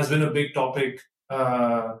season has been a big topic,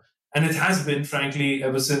 and it has been, frankly,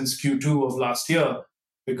 ever since Q2 of last year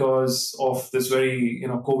because of this very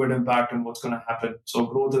COVID impact and what's going to happen. So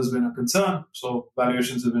growth has been a concern. So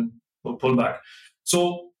valuations have been pulled back.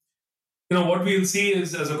 So what we'll see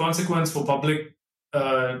is, as a consequence for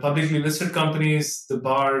publicly listed companies, the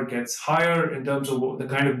bar gets higher in terms of the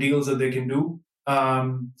kind of deals that they can do.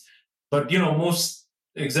 But most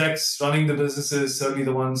execs running the businesses, certainly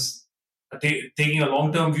the ones taking a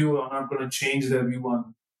long-term view, are not going to change their view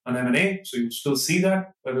on M&A. So you still see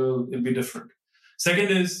that, but it'll be different. Second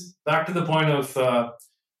is back to the point of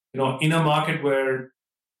in a market where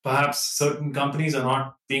perhaps certain companies are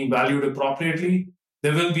not being valued appropriately,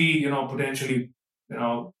 there will be potentially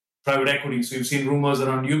private equity. So you've seen rumors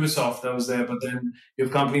around Ubisoft that was there, but then you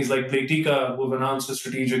have companies like Playtika who have announced a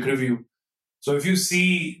strategic review. So if you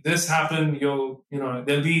see this happen, there'll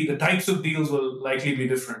be, the types of deals will likely be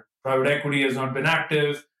different. Private equity has not been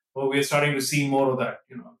active, but we're starting to see more of that.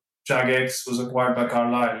 Jagex was acquired by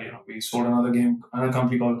Carlyle. We sold another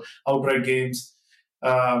company called Outright Games.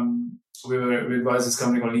 We advised this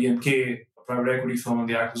company called EMK, a private equity firm, on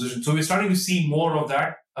the acquisition. So we're starting to see more of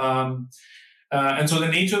that. And so the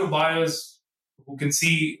nature of buyers who can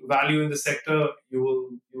see value in the sector,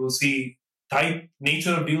 you will see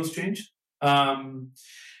nature of deals change. And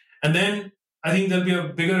then I think there'll be a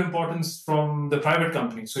bigger importance from the private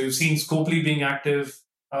companies. So you've seen Scopely being active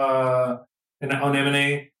on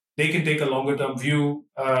M&A. They can take a longer term view.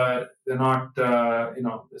 They're not,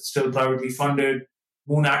 it's still privately funded.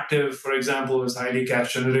 Moon Active, for example, is highly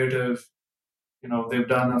cash generative. They've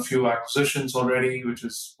done a few acquisitions already, which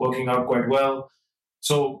is working out quite well.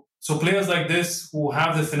 So players like this who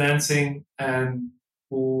have the financing and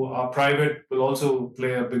who are private will also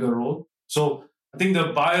play a bigger role. So I think the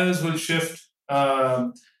buyers will shift,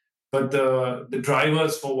 but the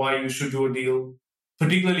drivers for why you should do a deal,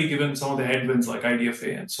 particularly given some of the headwinds like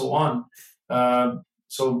IDFA and so on.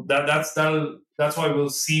 So that's why we'll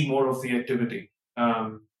see more of the activity.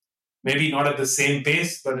 Maybe not at the same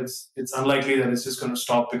pace, but it's unlikely that it's just going to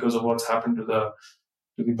stop because of what's happened to the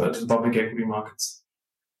public equity markets.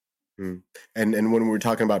 And when we're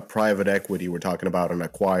talking about private equity, we're talking about an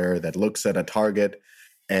acquirer that looks at a target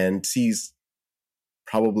and sees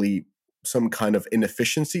probably some kind of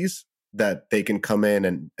inefficiencies that they can come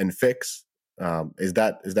in and fix. Is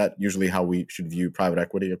that usually how we should view private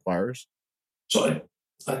equity acquirers? So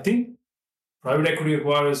I think private equity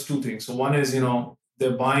acquirers, two things. So one is,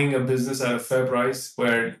 they're buying a business at a fair price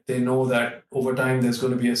where they know that over time there's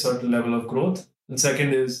going to be a certain level of growth. And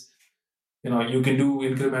second is, you can do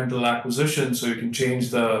incremental acquisitions so you can change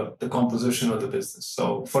the composition of the business.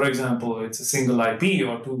 So, for example, it's a single IP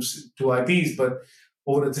or two IPs, but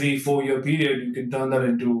over a 3-4 year period, you can turn that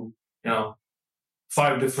into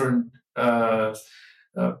 5 different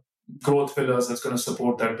growth pillars that's going to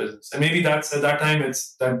support that business. And maybe that's at that time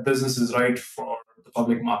that business is right for the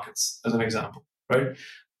public markets, as an example, right?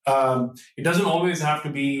 It doesn't always have to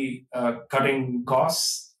be cutting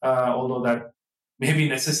costs, although that may be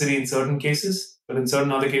necessary in certain cases, but in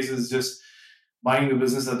certain other cases, just buying the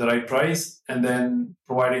business at the right price and then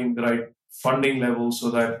providing the right funding level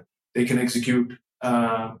so that they can execute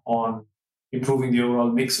on improving the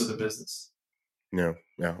overall mix of the business. Yeah.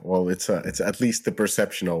 Well, it's at least the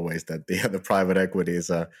perception always that the private equity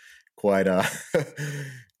is quite a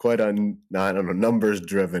numbers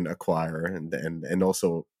driven acquirer and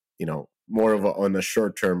also more of on the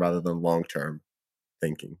short term rather than long term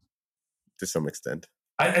thinking to some extent.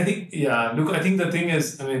 I think look, I think the thing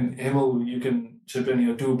is, Emil, you can chip in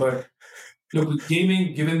here too, but look, with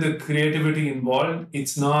gaming, given the creativity involved,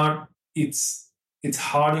 it's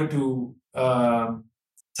harder to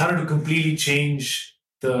completely change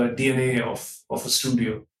the DNA of a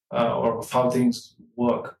studio or of how things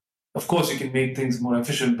work. Of course, you can make things more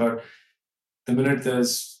efficient, but the minute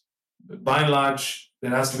by and large,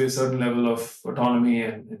 there has to be a certain level of autonomy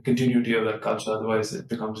and continuity of that culture. Otherwise, it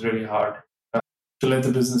becomes really hard to let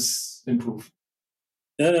the business improve.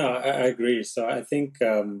 No, I agree. So I think,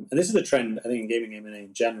 and this is a trend, I think, in gaming M&A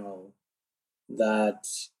in general, that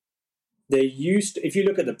they used, if you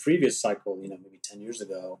look at the previous cycle, maybe 10 years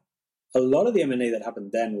ago, a lot of the M&A that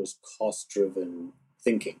happened then was cost-driven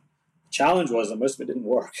thinking. The challenge was that most of it didn't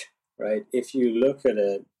work, right? If you look at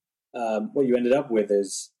it, what you ended up with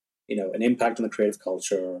is, an impact on the creative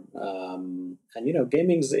culture. And,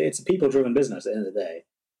 it's a people-driven business at the end of the day.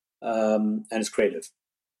 And it's creative.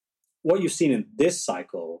 What you've seen in this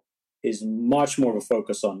cycle is much more of a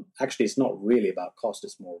focus on, actually, it's not really about cost,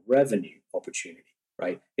 it's more revenue opportunity,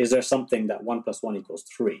 right? Is there something that 1 + 1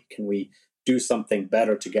 = 3? Can we do something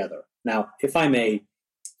better together? Now, if I'm a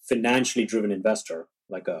financially driven investor,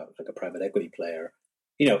 like a private equity player,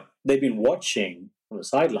 they've been watching from the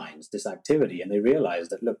sidelines this activity, and they realize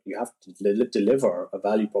that, look, you have to deliver a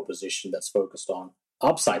value proposition that's focused on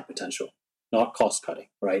upside potential, not cost cutting,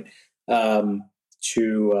 right?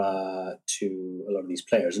 To a lot of these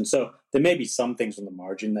players. And so there may be some things on the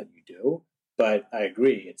margin that you do, but I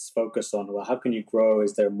agree, it's focused on, well, how can you grow?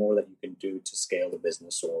 Is there more that you can do to scale the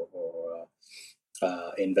business or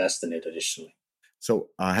invest in it additionally?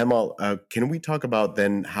 So, Hemal, can we talk about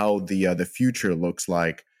then how the future looks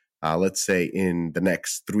like, let's say in the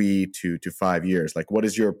next 3 to 5 years? Like, what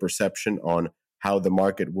is your perception on how the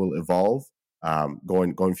market will evolve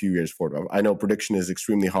going a few years forward? I know prediction is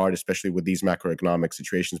extremely hard, especially with these macroeconomic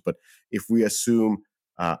situations. But if we assume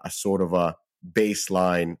a sort of a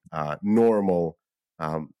baseline, normal,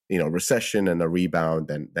 recession and a rebound,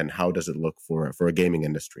 then how does it look for a gaming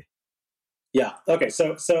industry? Yeah. Okay.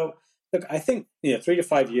 So look, I think 3 to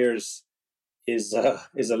 5 years is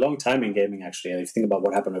a long time in gaming. Actually, if you think about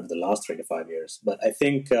what happened over the last 3 to 5 years, but I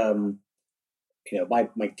think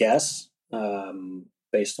my guess,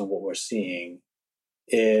 based on what we're seeing,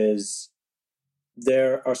 is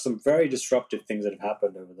there are some very disruptive things that have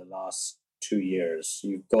happened over the last 2 years.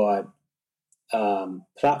 You've got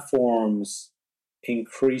platforms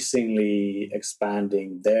increasingly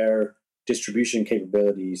expanding their distribution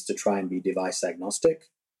capabilities to try and be device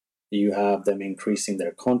agnostic. You have them increasing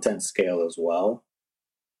their content scale as well.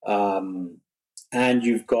 And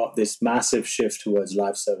you've got this massive shift towards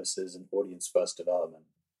live services and audience-first development.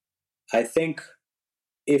 I think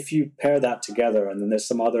if you pair that together, and then there's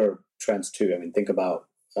some other trends too. I mean, think about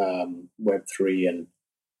Web3 and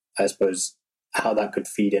I suppose how that could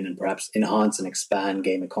feed in and perhaps enhance and expand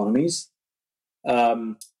game economies.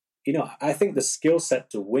 I think the skill set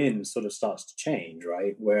to win sort of starts to change,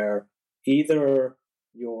 right? Where either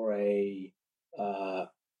you're a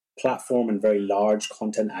platform and very large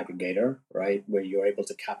content aggregator, right? Where you're able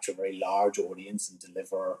to capture a very large audience and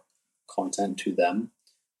deliver content to them.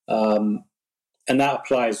 And that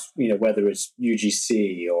applies, whether it's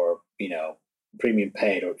UGC or, premium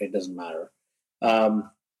paid, or it doesn't matter.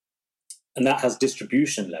 And that has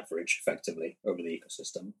distribution leverage effectively over the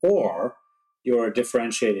ecosystem. Or you're a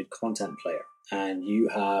differentiated content player and you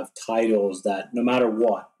have titles that no matter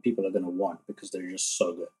what, people are going to want because they're just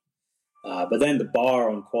so good. But then the bar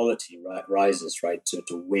on quality rises, right, to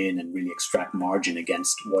win and really extract margin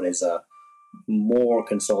against what is a more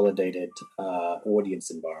consolidated audience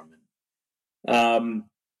environment.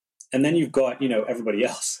 And then you've got, everybody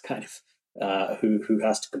else kind of who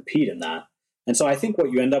has to compete in that. And so I think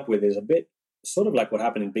what you end up with is a bit sort of like what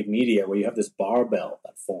happened in big media, where you have this barbell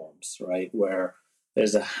that forms, right, where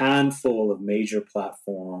there's a handful of major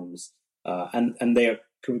platforms, and they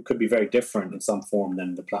could be very different in some form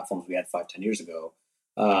than the platforms we had 5-10 years ago,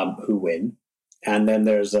 who win. And then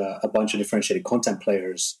there's a bunch of differentiated content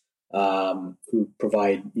players who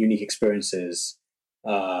provide unique experiences,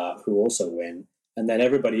 who also win. And then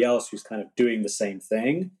everybody else who's kind of doing the same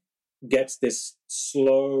thing gets this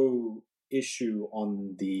slow issue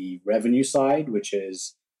on the revenue side, which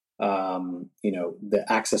is, the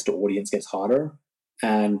access to audience gets harder.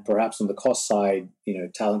 And perhaps on the cost side,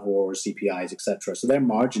 talent wars, CPIs, etc. So their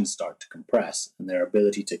margins start to compress, and their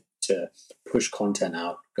ability to push content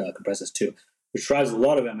out compresses too, which drives a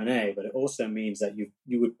lot of M&A. But it also means that you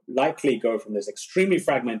would likely go from this extremely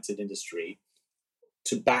fragmented industry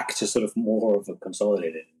back to sort of more of a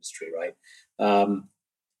consolidated industry, right?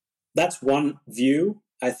 That's one view.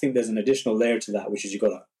 I think there's an additional layer to that, which is you've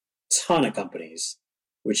got a ton of companies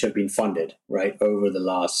which have been funded, right, over the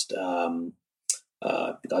last,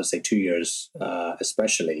 I'd say 2 years,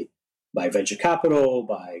 especially by venture capital,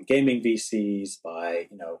 by gaming VCs, by,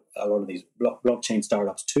 a lot of these blockchain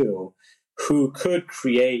startups too, who could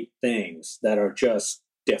create things that are just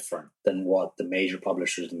different than what the major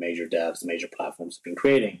publishers, the major devs, the major platforms have been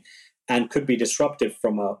creating, and could be disruptive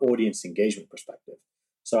from an audience engagement perspective.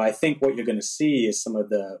 So I think what you're going to see is some of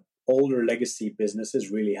the older legacy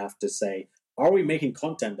businesses really have to say, are we making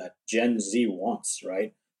content that Gen Z wants,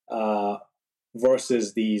 right?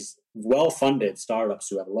 Versus these well-funded startups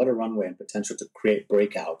who have a lot of runway and potential to create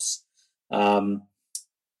breakouts. And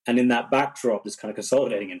in that backdrop, this kind of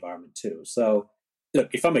consolidating environment too. So look,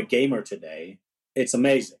 if I'm a gamer today, it's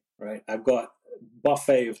amazing, right? I've got a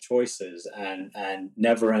buffet of choices and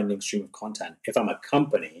never-ending stream of content. If I'm a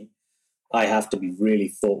company, I have to be really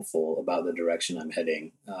thoughtful about the direction I'm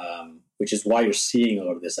heading, which is why you're seeing a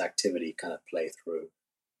lot of this activity kind of play through.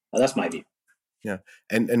 That's my view. Yeah,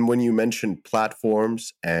 and when you mentioned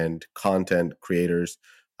platforms and content creators,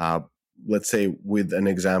 let's say with an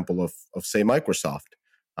example of say Microsoft,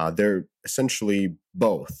 they're essentially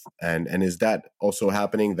both, and is that also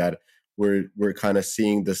happening, that we're kind of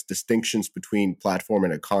seeing this distinctions between platform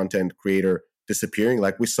and a content creator disappearing,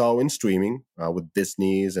 like we saw in streaming with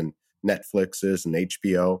Disney's and Netflix's and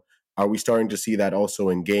HBO? Are we starting to see that also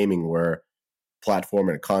in gaming, where platform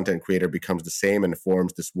and content creator becomes the same and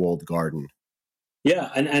forms this walled garden?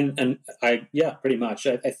 Yeah, and I pretty much.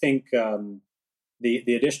 I think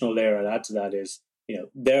the additional layer I'd add to that is,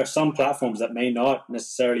 there are some platforms that may not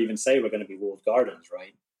necessarily even say we're going to be walled gardens,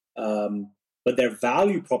 right? But their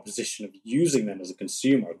value proposition of using them as a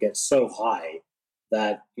consumer gets so high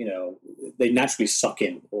that they naturally suck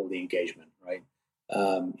in all the engagement, right?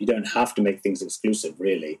 You don't have to make things exclusive,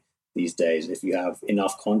 really, these days. If you have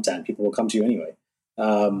enough content, people will come to you anyway.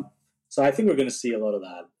 So I think we're going to see a lot of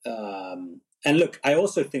that. And look, I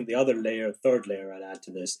also think the third layer I'd add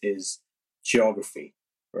to this is geography,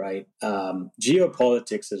 right?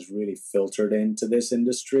 Geopolitics has really filtered into this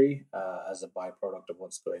industry as a byproduct of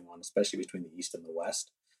what's going on, especially between the East and the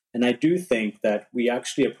West. And I do think that we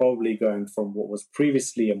actually are probably going from what was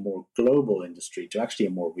previously a more global industry to actually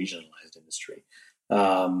a more regionalized industry,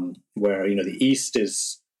 where the East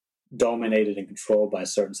is dominated and controlled by a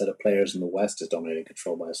certain set of players, and the West is dominated and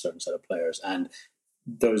controlled by a certain set of players. And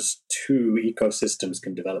those two ecosystems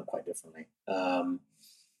can develop quite differently.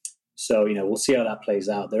 So we'll see how that plays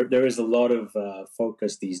out. There is a lot of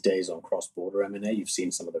focus these days on cross-border M&A. You've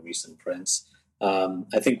seen some of the recent prints.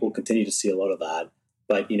 I think we'll continue to see a lot of that.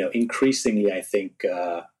 But increasingly, I think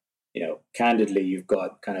candidly, you've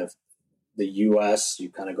got kind of the US,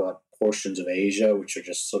 you've kind of got portions of Asia, which are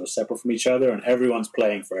just sort of separate from each other, and everyone's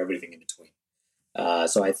playing for everything in between.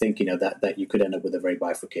 So I think that you could end up with a very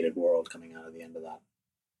bifurcated world coming out of the end of that.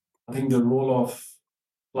 I think the role of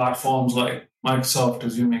platforms like Microsoft,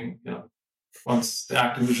 assuming once the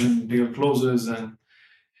Activision deal closes, and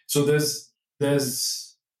so there's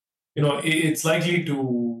it's likely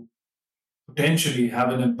to potentially have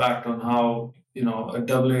an impact on how a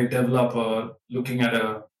AA developer looking at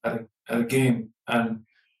a game and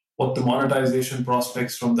what the monetization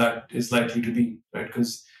prospects from that is likely to be, right?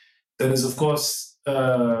 Because there is, of course,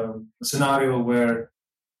 a scenario where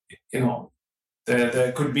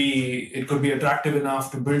it could be attractive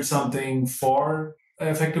enough to build something for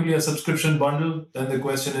effectively a subscription bundle. Then the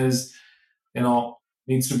question is,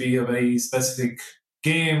 needs to be a very specific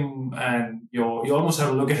game, and you almost have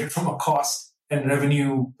to look at it from a cost and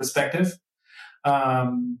revenue perspective.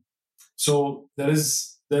 So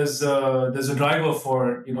there's a driver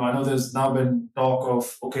for, I know there's now been talk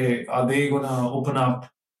of, okay, are they going to open up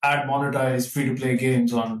ad monetized free-to-play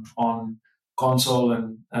games on console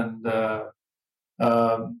and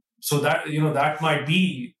so that that might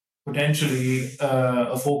be potentially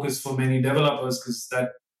a focus for many developers, because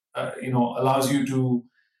that allows you to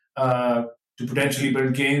potentially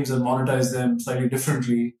build games and monetize them slightly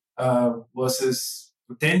differently versus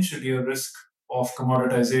potentially a risk of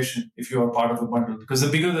commoditization if you are part of a bundle. Because the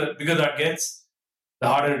bigger that gets, the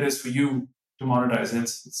harder it is for you to monetize.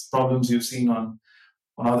 It's problems you've seen on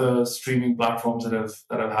other streaming platforms that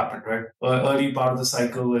have happened, right? Early part of the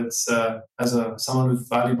cycle, it's someone with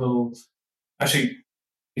valuable. Actually,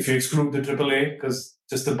 if you exclude the AAA, because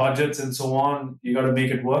just the budgets and so on, you got to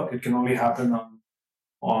make it work. It can only happen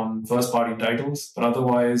on first-party titles, but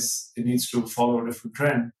otherwise, it needs to follow a different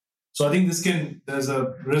trend. So I think there's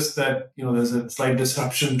a risk that there's a slight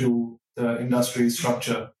disruption to the industry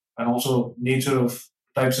structure and also nature of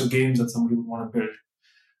types of games that somebody would want to build.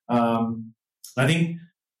 I think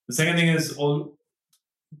the second thing is all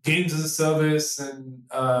games as a service, and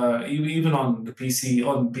even on the PC,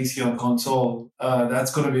 on console,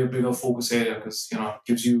 that's going to be a bigger focus area, because it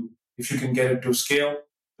gives you, if you can get it to scale,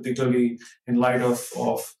 particularly in light of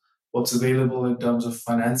what's available in terms of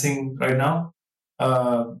financing right now,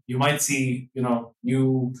 you might see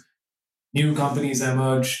new companies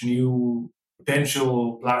emerge, new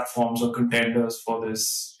potential platforms or contenders for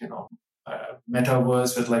this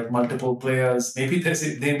metaverse with like multiple players. Maybe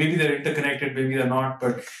they're interconnected, maybe they're not,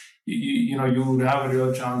 but you have a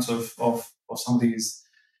real chance of some of these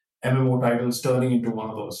MMO titles turning into one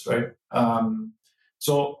of those, right?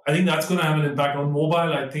 So I think that's going to have an impact on mobile.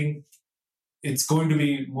 I think it's going to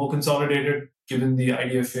be more consolidated given the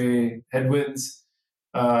IDFA headwinds.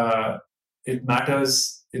 It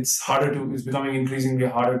matters. It's becoming increasingly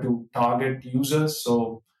harder to target users.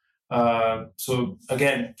 So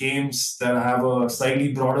again, games that have a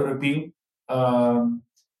slightly broader appeal, and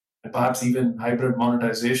perhaps even hybrid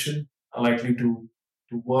monetization are likely to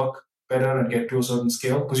work better and get to a certain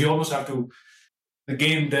scale, because you almost have to, the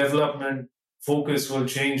game development focus will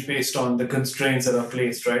change based on the constraints that are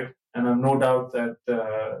placed, right? And I've no doubt that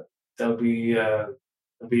there'll be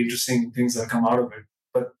interesting things that come out of it.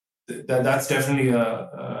 But that's definitely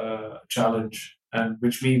a challenge, and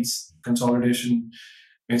which means consolidation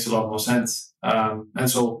makes a lot more sense. And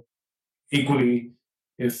so, equally,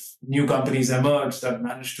 if new companies emerge that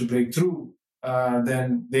manage to break through,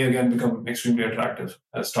 then they again become extremely attractive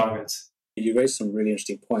as targets. You raised some really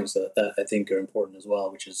interesting points that I think are important as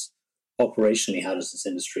well, which is operationally, how does this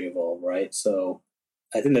industry evolve, right? So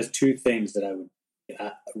I think there's two things that I would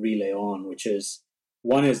relay on, which is,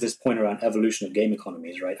 one is this point around evolution of game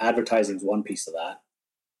economies, right? Advertising is one piece of that.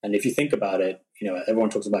 And if you think about it, everyone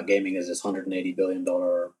talks about gaming as this $180 billion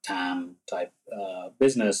TAM type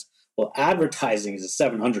business. Well, advertising is a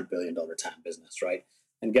 $700 billion TAM business, right?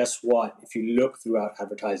 And guess what? If you look throughout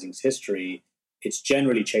advertising's history, it's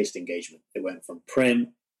generally chased engagement. It went from print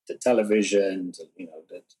to television to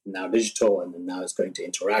now digital, and then now it's going to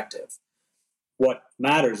interactive. What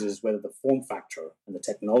matters is whether the form factor and the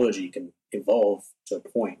technology can evolve to a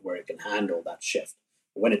point where it can handle that shift.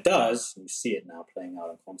 When it does, you see it now playing out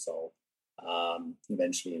on console,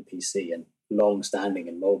 eventually in PC, and long-standing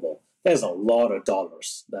in mobile. There's a lot of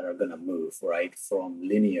dollars that are going to move, right, from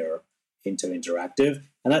linear into interactive,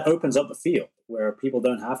 and that opens up the field where people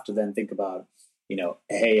don't have to then think about,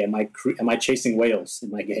 hey, am I chasing whales in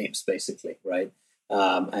my games, basically, right?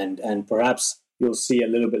 And perhaps you'll see a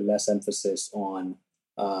little bit less emphasis on,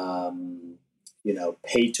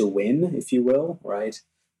 pay to win, if you will, right?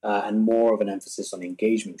 And more of an emphasis on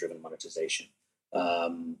engagement-driven monetization.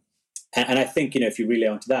 And I think, if you relay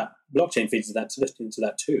onto that, blockchain feeds into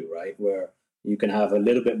that too, right? Where you can have a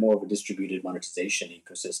little bit more of a distributed monetization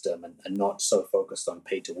ecosystem and not so focused on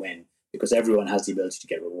pay to win, because everyone has the ability to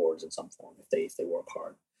get rewards in some form if they work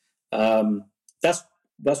hard.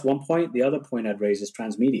 That's one point. The other point I'd raise is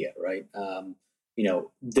transmedia, right?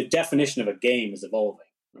 The definition of a game is evolving,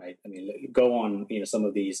 right? I mean, go on, some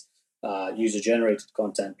of these user-generated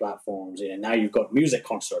content platforms. Now you've got music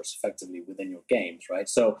concerts effectively within your games, right?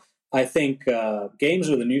 So I think games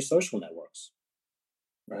are the new social networks,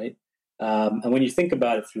 right? And when you think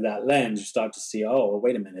about it through that lens, you start to see, oh,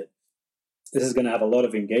 wait a minute, this is going to have a lot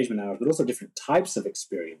of engagement hours, but also different types of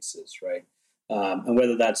experiences, right? And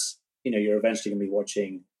whether that's, you're eventually going to be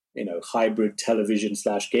watching, hybrid television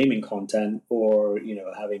 / gaming content, or,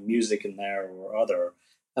 having music in there or other.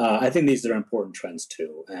 I think these are important trends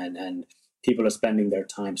too. And people are spending their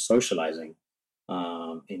time socializing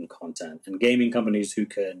in content. And gaming companies who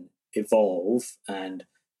can evolve and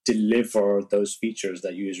deliver those features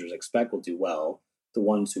that users expect will do well. The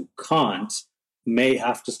ones who can't may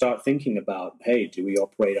have to start thinking about, hey, do we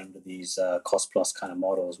operate under these cost plus kind of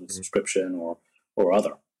models with subscription or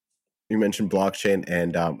other? You mentioned blockchain,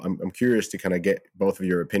 and I'm curious to kind of get both of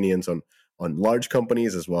your opinions on large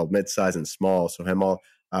companies as well, mid-size and small. So Hemal,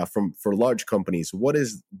 for large companies, what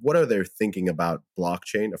are they thinking about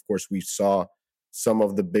blockchain? Of course, we saw some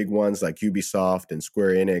of the big ones like Ubisoft and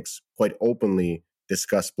Square Enix quite openly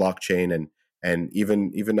discuss blockchain, and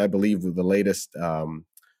even I believe with the latest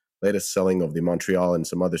selling of the Montreal and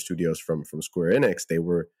some other studios from Square Enix, they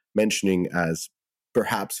were mentioning as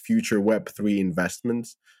perhaps future Web3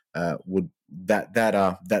 investments would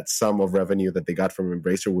that sum of revenue that they got from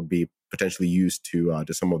Embracer would be potentially used to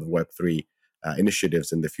some of the Web3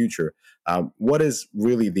 initiatives in the future. What is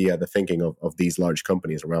really the thinking of these large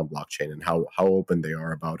companies around blockchain, and how open they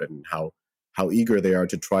are about it, and how eager they are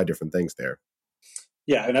to try different things there?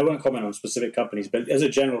 Yeah, and I won't comment on specific companies, but as a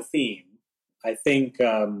general theme, I think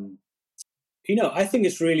I think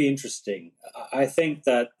it's really interesting. I think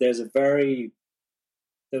that there was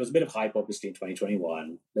a bit of hype, obviously, in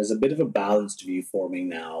 2021. There's a bit of a balanced view forming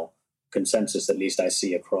now, consensus at least I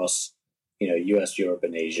see across, US, Europe,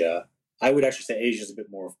 and Asia. I would actually say Asia is a bit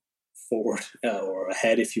more forward or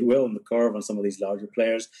ahead, if you will, in the curve on some of these larger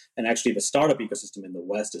players. And actually, the startup ecosystem in the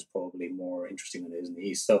West is probably more interesting than it is in the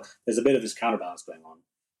East. So there's a bit of this counterbalance going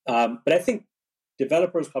on. But I think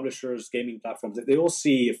developers, publishers, gaming platforms, they all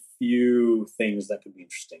see a few things that could be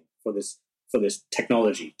interesting for this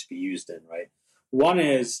technology to be used in, right? One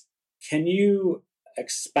is, can you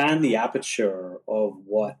expand the aperture of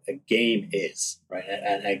what a game is, right?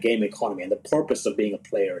 And a game economy and the purpose of being a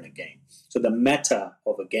player in a game. So the meta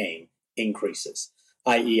of a game increases,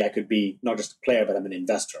 i.e., I could be not just a player, but I'm an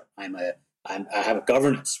investor. I have a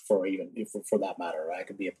governance for that matter. Right? I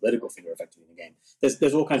could be a political figure effectively in the game.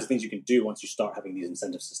 There's all kinds of things you can do once you start having these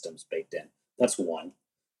incentive systems baked in. That's one.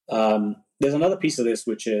 There's another piece of this,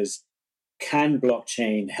 which is, can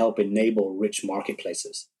blockchain help enable rich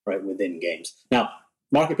marketplaces, right, within games? Now,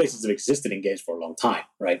 marketplaces have existed in games for a long time,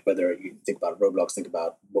 right? Whether you think about Roblox, think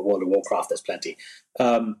about World of Warcraft, there's plenty.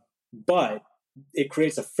 But it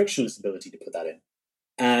creates a frictionless ability to put that in.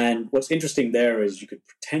 And what's interesting there is you could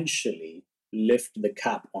potentially lift the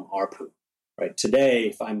cap on ARPU, right? Today,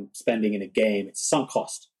 if I'm spending in a game, it's sunk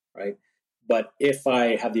cost, right? But if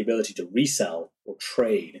I have the ability to resell or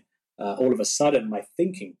trade, all of a sudden my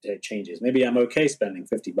thinking changes. Maybe I'm okay spending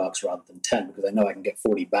 $50 rather than 10 because I know I can get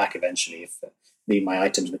 40 back eventually if my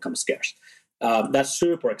items become scarce. That's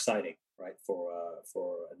super exciting, right, for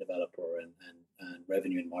a developer and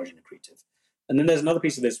revenue and margin accretive. And then there's another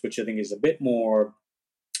piece of this which I think is a bit more,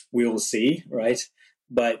 we will see, right?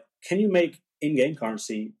 But can you make in-game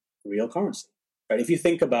currency real currency, right? If you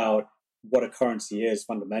think about what a currency is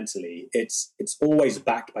fundamentally, it's always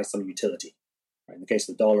backed by some utility. Right? In the case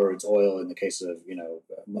of the dollar, it's oil. In the case of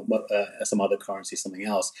some other currency, something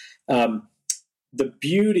else. The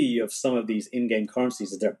beauty of some of these in-game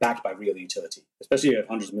currencies is they're backed by real utility, especially if you have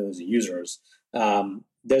hundreds of millions of users.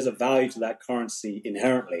 There's a value to that currency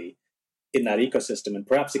inherently in that ecosystem, and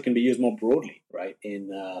perhaps it can be used more broadly, right,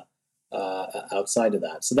 in outside of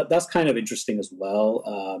that. So that's kind of interesting as well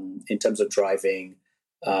in terms of driving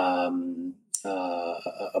a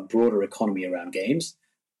broader economy around games.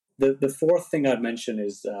 The fourth thing I'd mention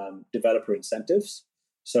is developer incentives.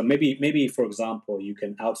 So maybe for example, you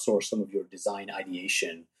can outsource some of your design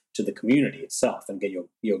ideation to the community itself and get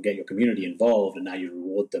your community involved, and now you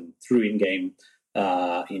reward them through in-game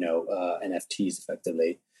NFTs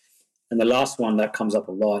effectively. And the last one that comes up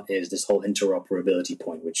a lot is this whole interoperability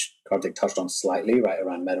point, which Karthik touched on slightly, right,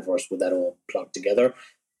 around metaverse, with that all plugged together.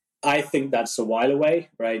 I think that's a while away,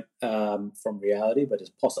 right, from reality, but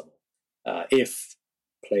it's possible if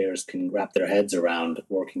players can wrap their heads around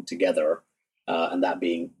working together and that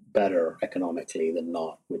being better economically than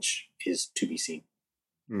not, which is to be seen.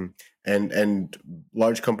 And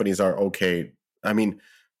large companies are okay. I mean,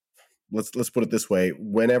 let's put it this way: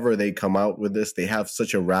 whenever they come out with this, they have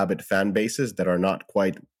such a rabid fan bases that are not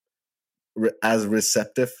quite as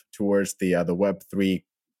receptive towards the Web3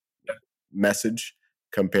 message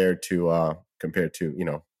compared to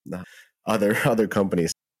other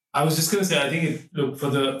companies. I was just going to say, I think for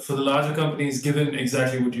the larger companies, given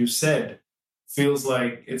exactly what you said, feels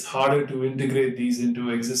like it's harder to integrate these into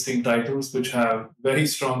existing titles, which have very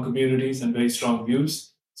strong communities and very strong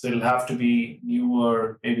views. So it'll have to be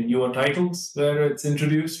newer titles where it's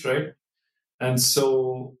introduced, right? And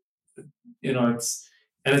so,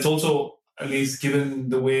 it's also, at least given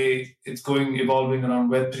the way it's evolving around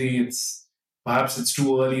Web3, perhaps it's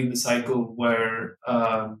too early in the cycle where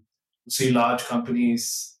see large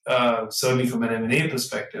companies, certainly from an M&A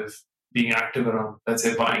perspective, being active around, let's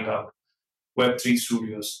say, buying up Web3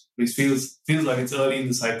 studios. It feels like it's early in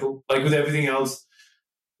the cycle. Like with everything else,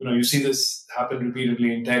 you see this happen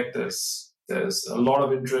repeatedly in tech. There's a lot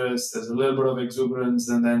of interest, there's a little bit of exuberance,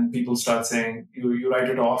 and then people start saying, you write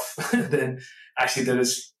it off, then actually there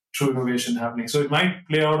is true innovation happening. So it might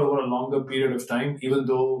play out over a longer period of time, even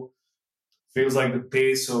though it feels like the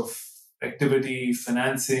pace of activity,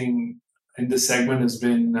 financing in this segment has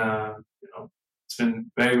been, it's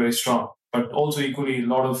been very, very strong. But also equally, a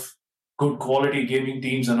lot of good quality gaming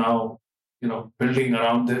teams are now, building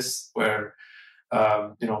around this, where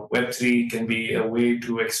Web3 can be a way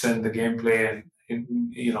to extend the gameplay and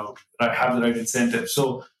have the right incentive.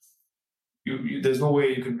 So there's no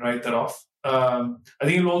way you can write that off. I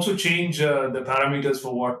think it will also change the parameters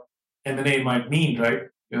for what M&A might mean, right?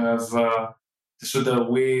 You have so the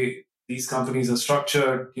way these companies are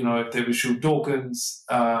structured, if they've issued tokens,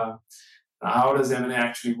 how does M&A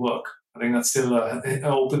actually work? I think that's still an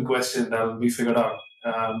open question that will be figured out.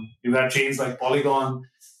 You've had chains like Polygon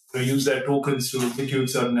use their tokens to execute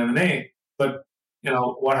certain M&A, but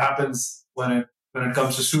what happens when it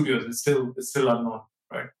comes to studios? It's still unknown,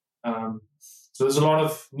 right? So there's a lot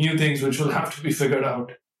of new things which will have to be figured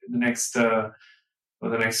out in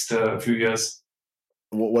the next few years.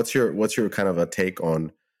 What's your kind of a take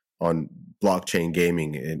on blockchain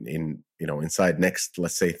gaming in inside next,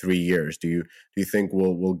 let's say, 3 years? Do you think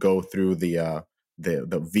we'll go through the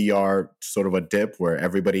VR sort of a dip where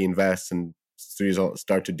everybody invests and studios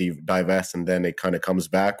start to divest and then it kind of comes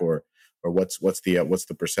back, or or what's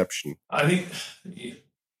the perception? I think,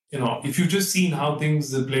 if you've just seen how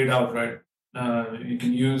things have played out, right? You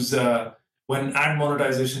can use when ad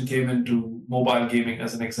monetization came into mobile gaming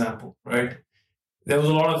as an example, right? There was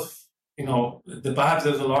a lot of, perhaps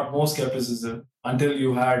there was a lot more skepticism until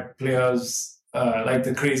you had players like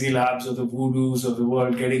the Crazy Labs or the Voodoos of the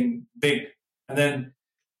world getting big. And then,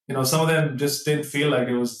 some of them just didn't feel like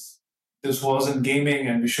this wasn't gaming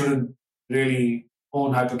and we shouldn't really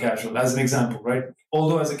own hyper casual, as an example, right?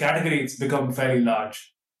 Although as a category, it's become fairly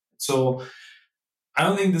large. So I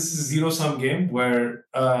don't think this is a zero-sum game where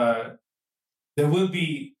there will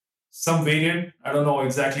be some variant, I don't know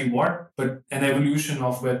exactly what, but an evolution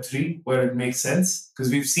of Web3 where it makes sense, because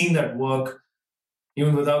we've seen that work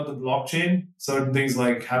even without the blockchain. Certain things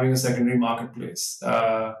like having a secondary marketplace,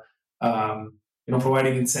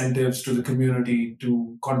 providing incentives to the community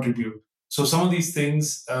to contribute. So some of these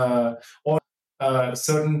things, or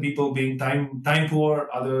certain people being time poor,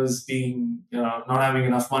 others being not having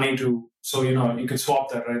enough money to. So you could swap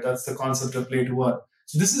that, right? That's the concept of play to earn.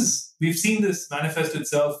 So we've seen this manifest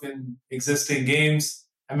itself in existing games,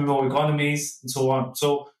 MMO economies, and so on.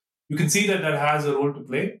 So you can see that has a role to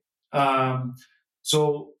play. I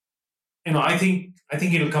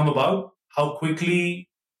think it'll come about. How quickly,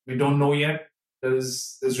 we don't know yet.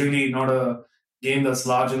 There's really not a game that's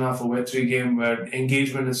large enough, a Web3 game where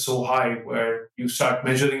engagement is so high, where you start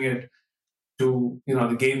measuring it to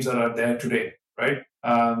the games that are there today, right?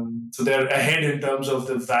 So they're ahead in terms of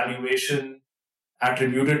the valuation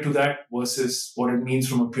attributed to that versus what it means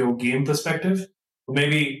from a pure game perspective.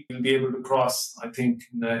 Maybe we'll be able to cross, I think,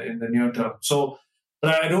 in the near term. So,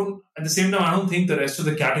 but at the same time, I don't think the rest of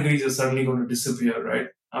the categories are suddenly going to disappear, right?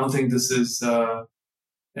 I don't think this is, there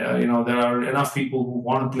are enough people who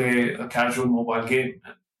want to play a casual mobile game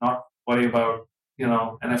and not worry about,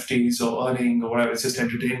 NFTs or earning or whatever. It's just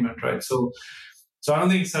entertainment, right? So I don't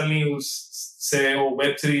think suddenly you'll say,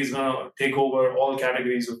 Web3 is going to take over all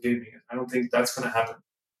categories of gaming. I don't think that's going to happen.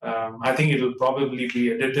 I think it'll probably be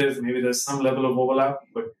additive. Maybe there's some level of overlap,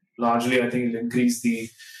 but largely I think it'll increase the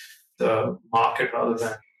market rather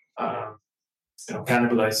than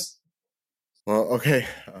cannibalize. Well, okay.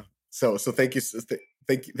 So thank you,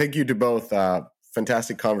 thank you to both.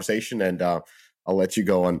 Fantastic conversation, and I'll let you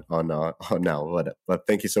go on now. But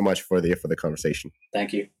thank you so much for the conversation.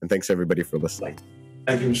 Thank you, and thanks everybody for listening.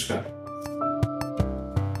 Thank you, Mr. Scott.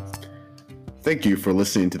 Thank you for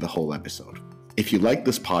listening to the whole episode. If you like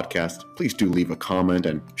this podcast, please do leave a comment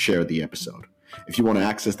and share the episode. If you want to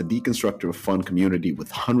access the Deconstructor of Fun community with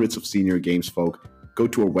hundreds of senior games folk, go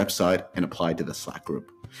to our website and apply to the Slack group.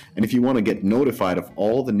 And if you want to get notified of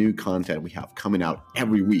all the new content we have coming out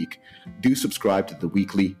every week, do subscribe to the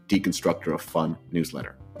weekly Deconstructor of Fun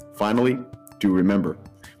newsletter. Finally, do remember,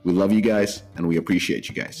 we love you guys and we appreciate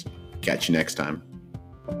you guys. Catch you next time.